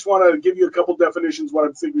 I just want to give you a couple definitions what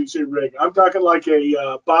I'm thinking when you say rig. I'm talking like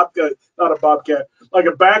a bobcat, not a bobcat, like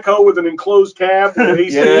a backhoe with an enclosed cab.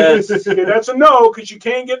 Yes. Okay, that's a no, because you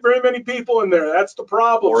can't get very many people in there. That's the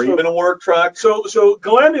problem. Or even a work truck. So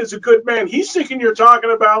Glenn is a good man. He's thinking you're talking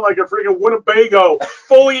about like a freaking Winnebago,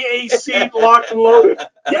 fully AC, locked and loaded.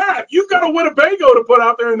 Yeah, if you've got a Winnebago to put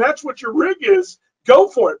out there and that's what your rig is, go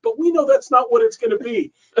for it. But we know that's not what it's going to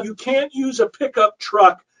be. You can't use a pickup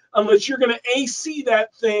truck unless you're going to AC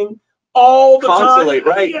that thing all the Constantly, time.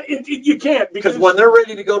 right. You can't. Because when they're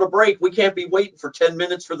ready to go to break, we can't be waiting for 10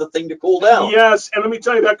 minutes for the thing to cool down. Yes, and let me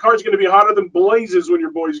tell you, that car's going to be hotter than blazes when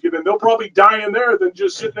your boys get in. They'll probably die in there than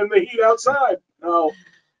just sitting in the heat outside. No.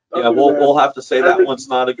 Yeah, we'll have to say that one's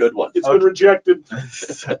not a good one. It's been rejected.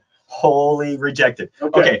 Wholly rejected.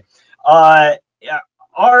 Okay. Yeah.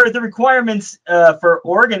 Are the requirements for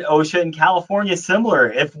Oregon OSHA and California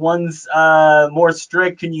similar? If one's more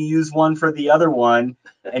strict, can you use one for the other one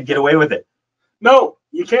and get away with it? No,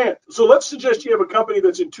 you can't. So let's suggest you have a company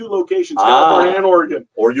that's in 2 locations, California and Oregon.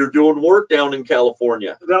 Or you're doing work down in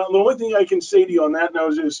California. Now, the only thing I can say to you on that now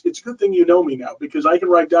is it's a good thing you know me now, because I can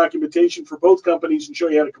write documentation for both companies and show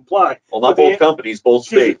you how to comply. Well, not both companies, both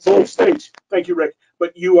states. Both states. Thank you, Rick.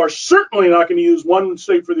 But you are certainly not going to use one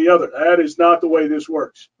state for the other. That is not the way this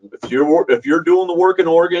works. If you're doing the work in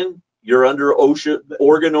Oregon, you're under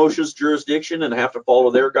Oregon OSHA's jurisdiction and have to follow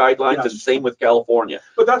their guidelines, Yes. and same with California.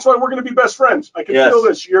 But that's why we're going to be best friends. I can feel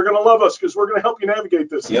this. You're going to love us because we're going to help you navigate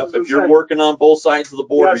this. Yep. If you're working on both sides of the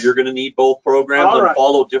border, Yes. you're going to need both programs All right. and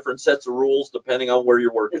follow different sets of rules depending on where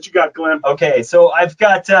you're working. What you got, Glenn? Okay, so I've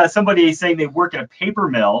got somebody saying they work at a paper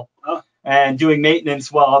mill and doing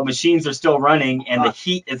maintenance while machines are still running, and the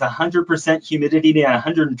heat is 100% humidity and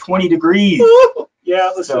 120 degrees.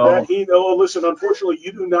 Yeah, listen, So- listen, unfortunately,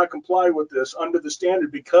 you do not comply with this under the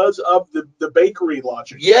standard because of the bakery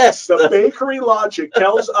logic. Yes. The bakery logic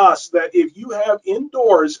tells us that if you have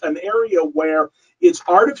indoors an area where it's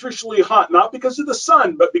artificially hot, not because of the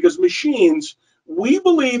sun, but because machines, we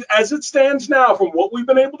believe, as it stands now, from what we've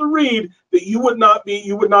been able to read, that you would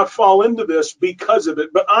not fall into this because of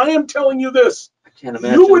it. But I am telling you this, I can't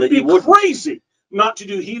imagine you would that be you wouldn't. crazy not to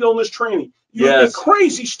do heat illness training. You would be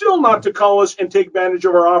crazy still not to call us and take advantage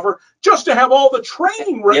of our offer, just to have all the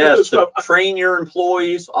training ready. Yes, to train your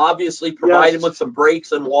employees, obviously provide them with some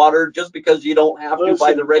breaks and water. Just because you don't have to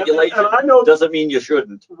by the regulation and I know, doesn't mean you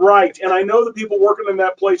shouldn't. Right, and I know the people working in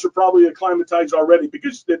that place are probably acclimatized already,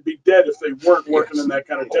 because they'd be dead if they weren't working in that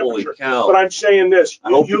kind of temperature. Holy cow. But I'm saying this. I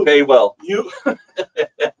hope you pay well.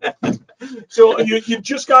 So you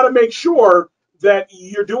just got to make sure that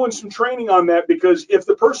you're doing some training on that, because if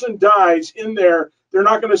the person dies in there, they're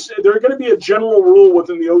not going to say, there's going to be a general rule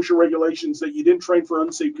within the OSHA regulations that you didn't train for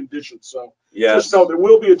unsafe conditions. So just know there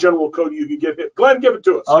will be a general code you can get hit. Glenn, give it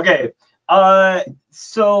to us. Okay.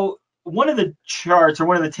 So one of the charts or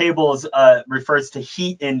one of the tables refers to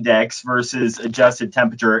heat index versus adjusted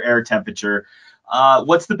temperature or air temperature.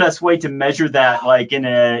 What's the best way to measure that, like in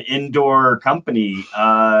an indoor company?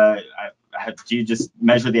 Do you just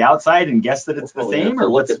measure the outside and guess that it's the same, or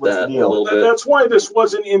what's the deal? That's why this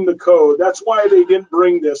wasn't in the code. That's why they didn't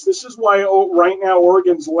bring this. This is why right now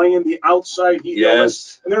Oregon's laying the outside heat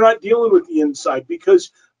index, and they're not dealing with the inside because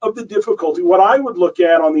of the difficulty. What I would look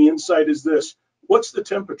at on the inside is this: what's the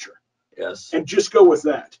temperature? Yes. And just go with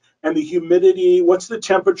that. And the humidity, what's the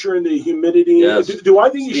temperature and the humidity? Yes. Do I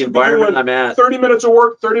think you should be doing I'm at. 30 minutes of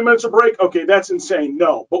work, 30 minutes of break? Okay, that's insane.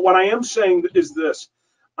 No. But what I am saying is this: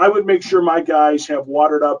 I would make sure my guys have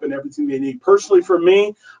watered up and everything they need. Personally, for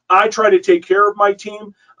me, I try to take care of my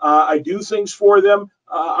team. I do things for them.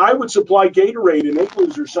 I would supply Gatorade and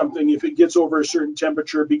igloos or something if it gets over a certain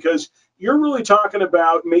temperature, because you're really talking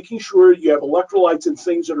about making sure you have electrolytes and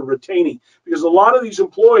things that are retaining. Because a lot of these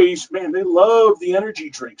employees, man, they love the energy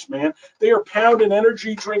drinks, man. They are pounding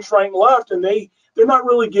energy drinks right and left, and they're not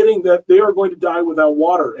really getting that they are going to die without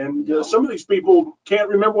water. And some of these people can't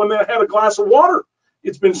remember when they had a glass of water.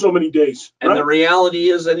 It's been so many days. And the reality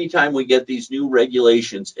is, anytime we get these new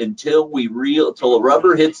regulations, until the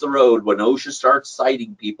rubber hits the road, when OSHA starts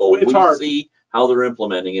citing people, we see how they're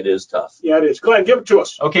implementing it is tough. Yeah, it is. Glenn, give it to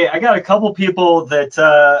us. Okay, I got a couple people that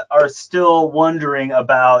are still wondering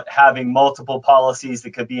about having multiple policies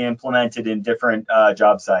that could be implemented in different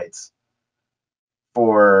job sites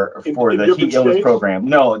for the heat illness program.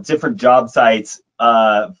 No, different job sites.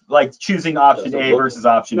 Like choosing option A versus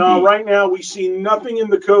option B. No, right now we see nothing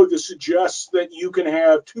in the code that suggests that you can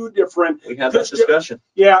have two different. We had that discussion.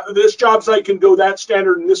 Yeah, this job site can go that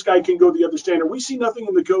standard and this guy can go the other standard. We see nothing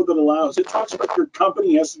in the code that allows. It talks about your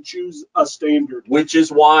company has to choose a standard. Which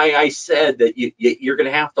is why I said that you're going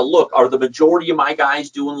to have to look. Are the majority of my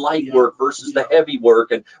guys doing light work versus the heavy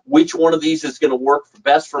work? And which one of these is going to work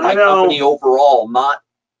best for my company overall, not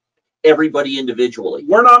everybody individually.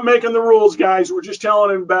 We're not making the rules, guys. We're just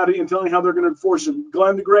telling them about it and telling how they're going to enforce them.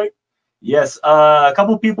 Glenn the Great? Yes. A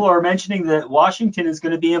couple people are mentioning that Washington is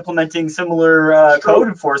going to be implementing similar code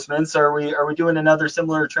enforcements. Are we doing another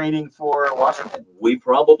similar training for Washington? We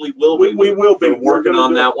probably will be. We will be. We're working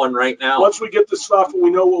on that one right now. Once we get the stuff and we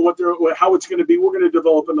know how it's going to be, we're going to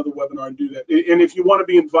develop another webinar and do that. And if you want to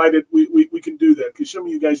be invited, we can do that, because some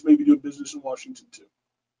of you guys may be doing business in Washington too.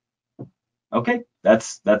 Okay,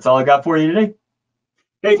 that's all I got for you today.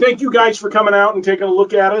 Hey, thank you guys for coming out and taking a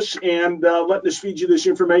look at us and letting us feed you this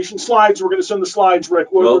information. Slides, we're going to send the slides,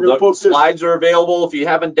 Rick. We're going to post this. Slides are available. If you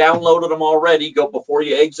haven't downloaded them already, go before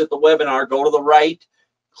you exit the webinar, go to the right,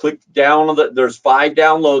 click down on there's 5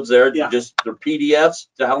 downloads there. Yeah. They're PDFs,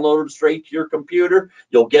 download them straight to your computer.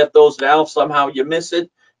 You'll get those now if somehow you miss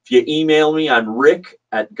it. If you email me, I'm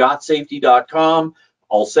rick@gotsafety.com.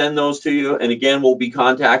 I'll send those to you, and again, we'll be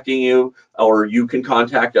contacting you, or you can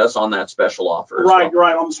contact us on that special offer. Right.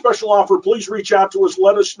 On the special offer, please reach out to us.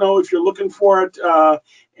 Let us know if you're looking for it. My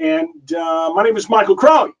name is Michael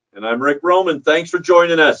Crowley. And I'm Rick Roman. Thanks for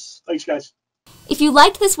joining us. Thanks, guys. If you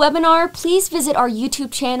liked this webinar, please visit our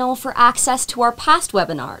YouTube channel for access to our past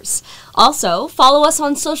webinars. Also, follow us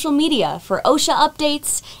on social media for OSHA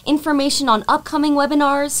updates, information on upcoming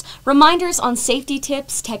webinars, reminders on safety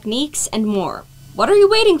tips, techniques, and more. What are you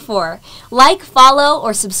waiting for? Like, follow,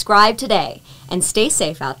 or subscribe today, and stay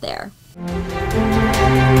safe out there.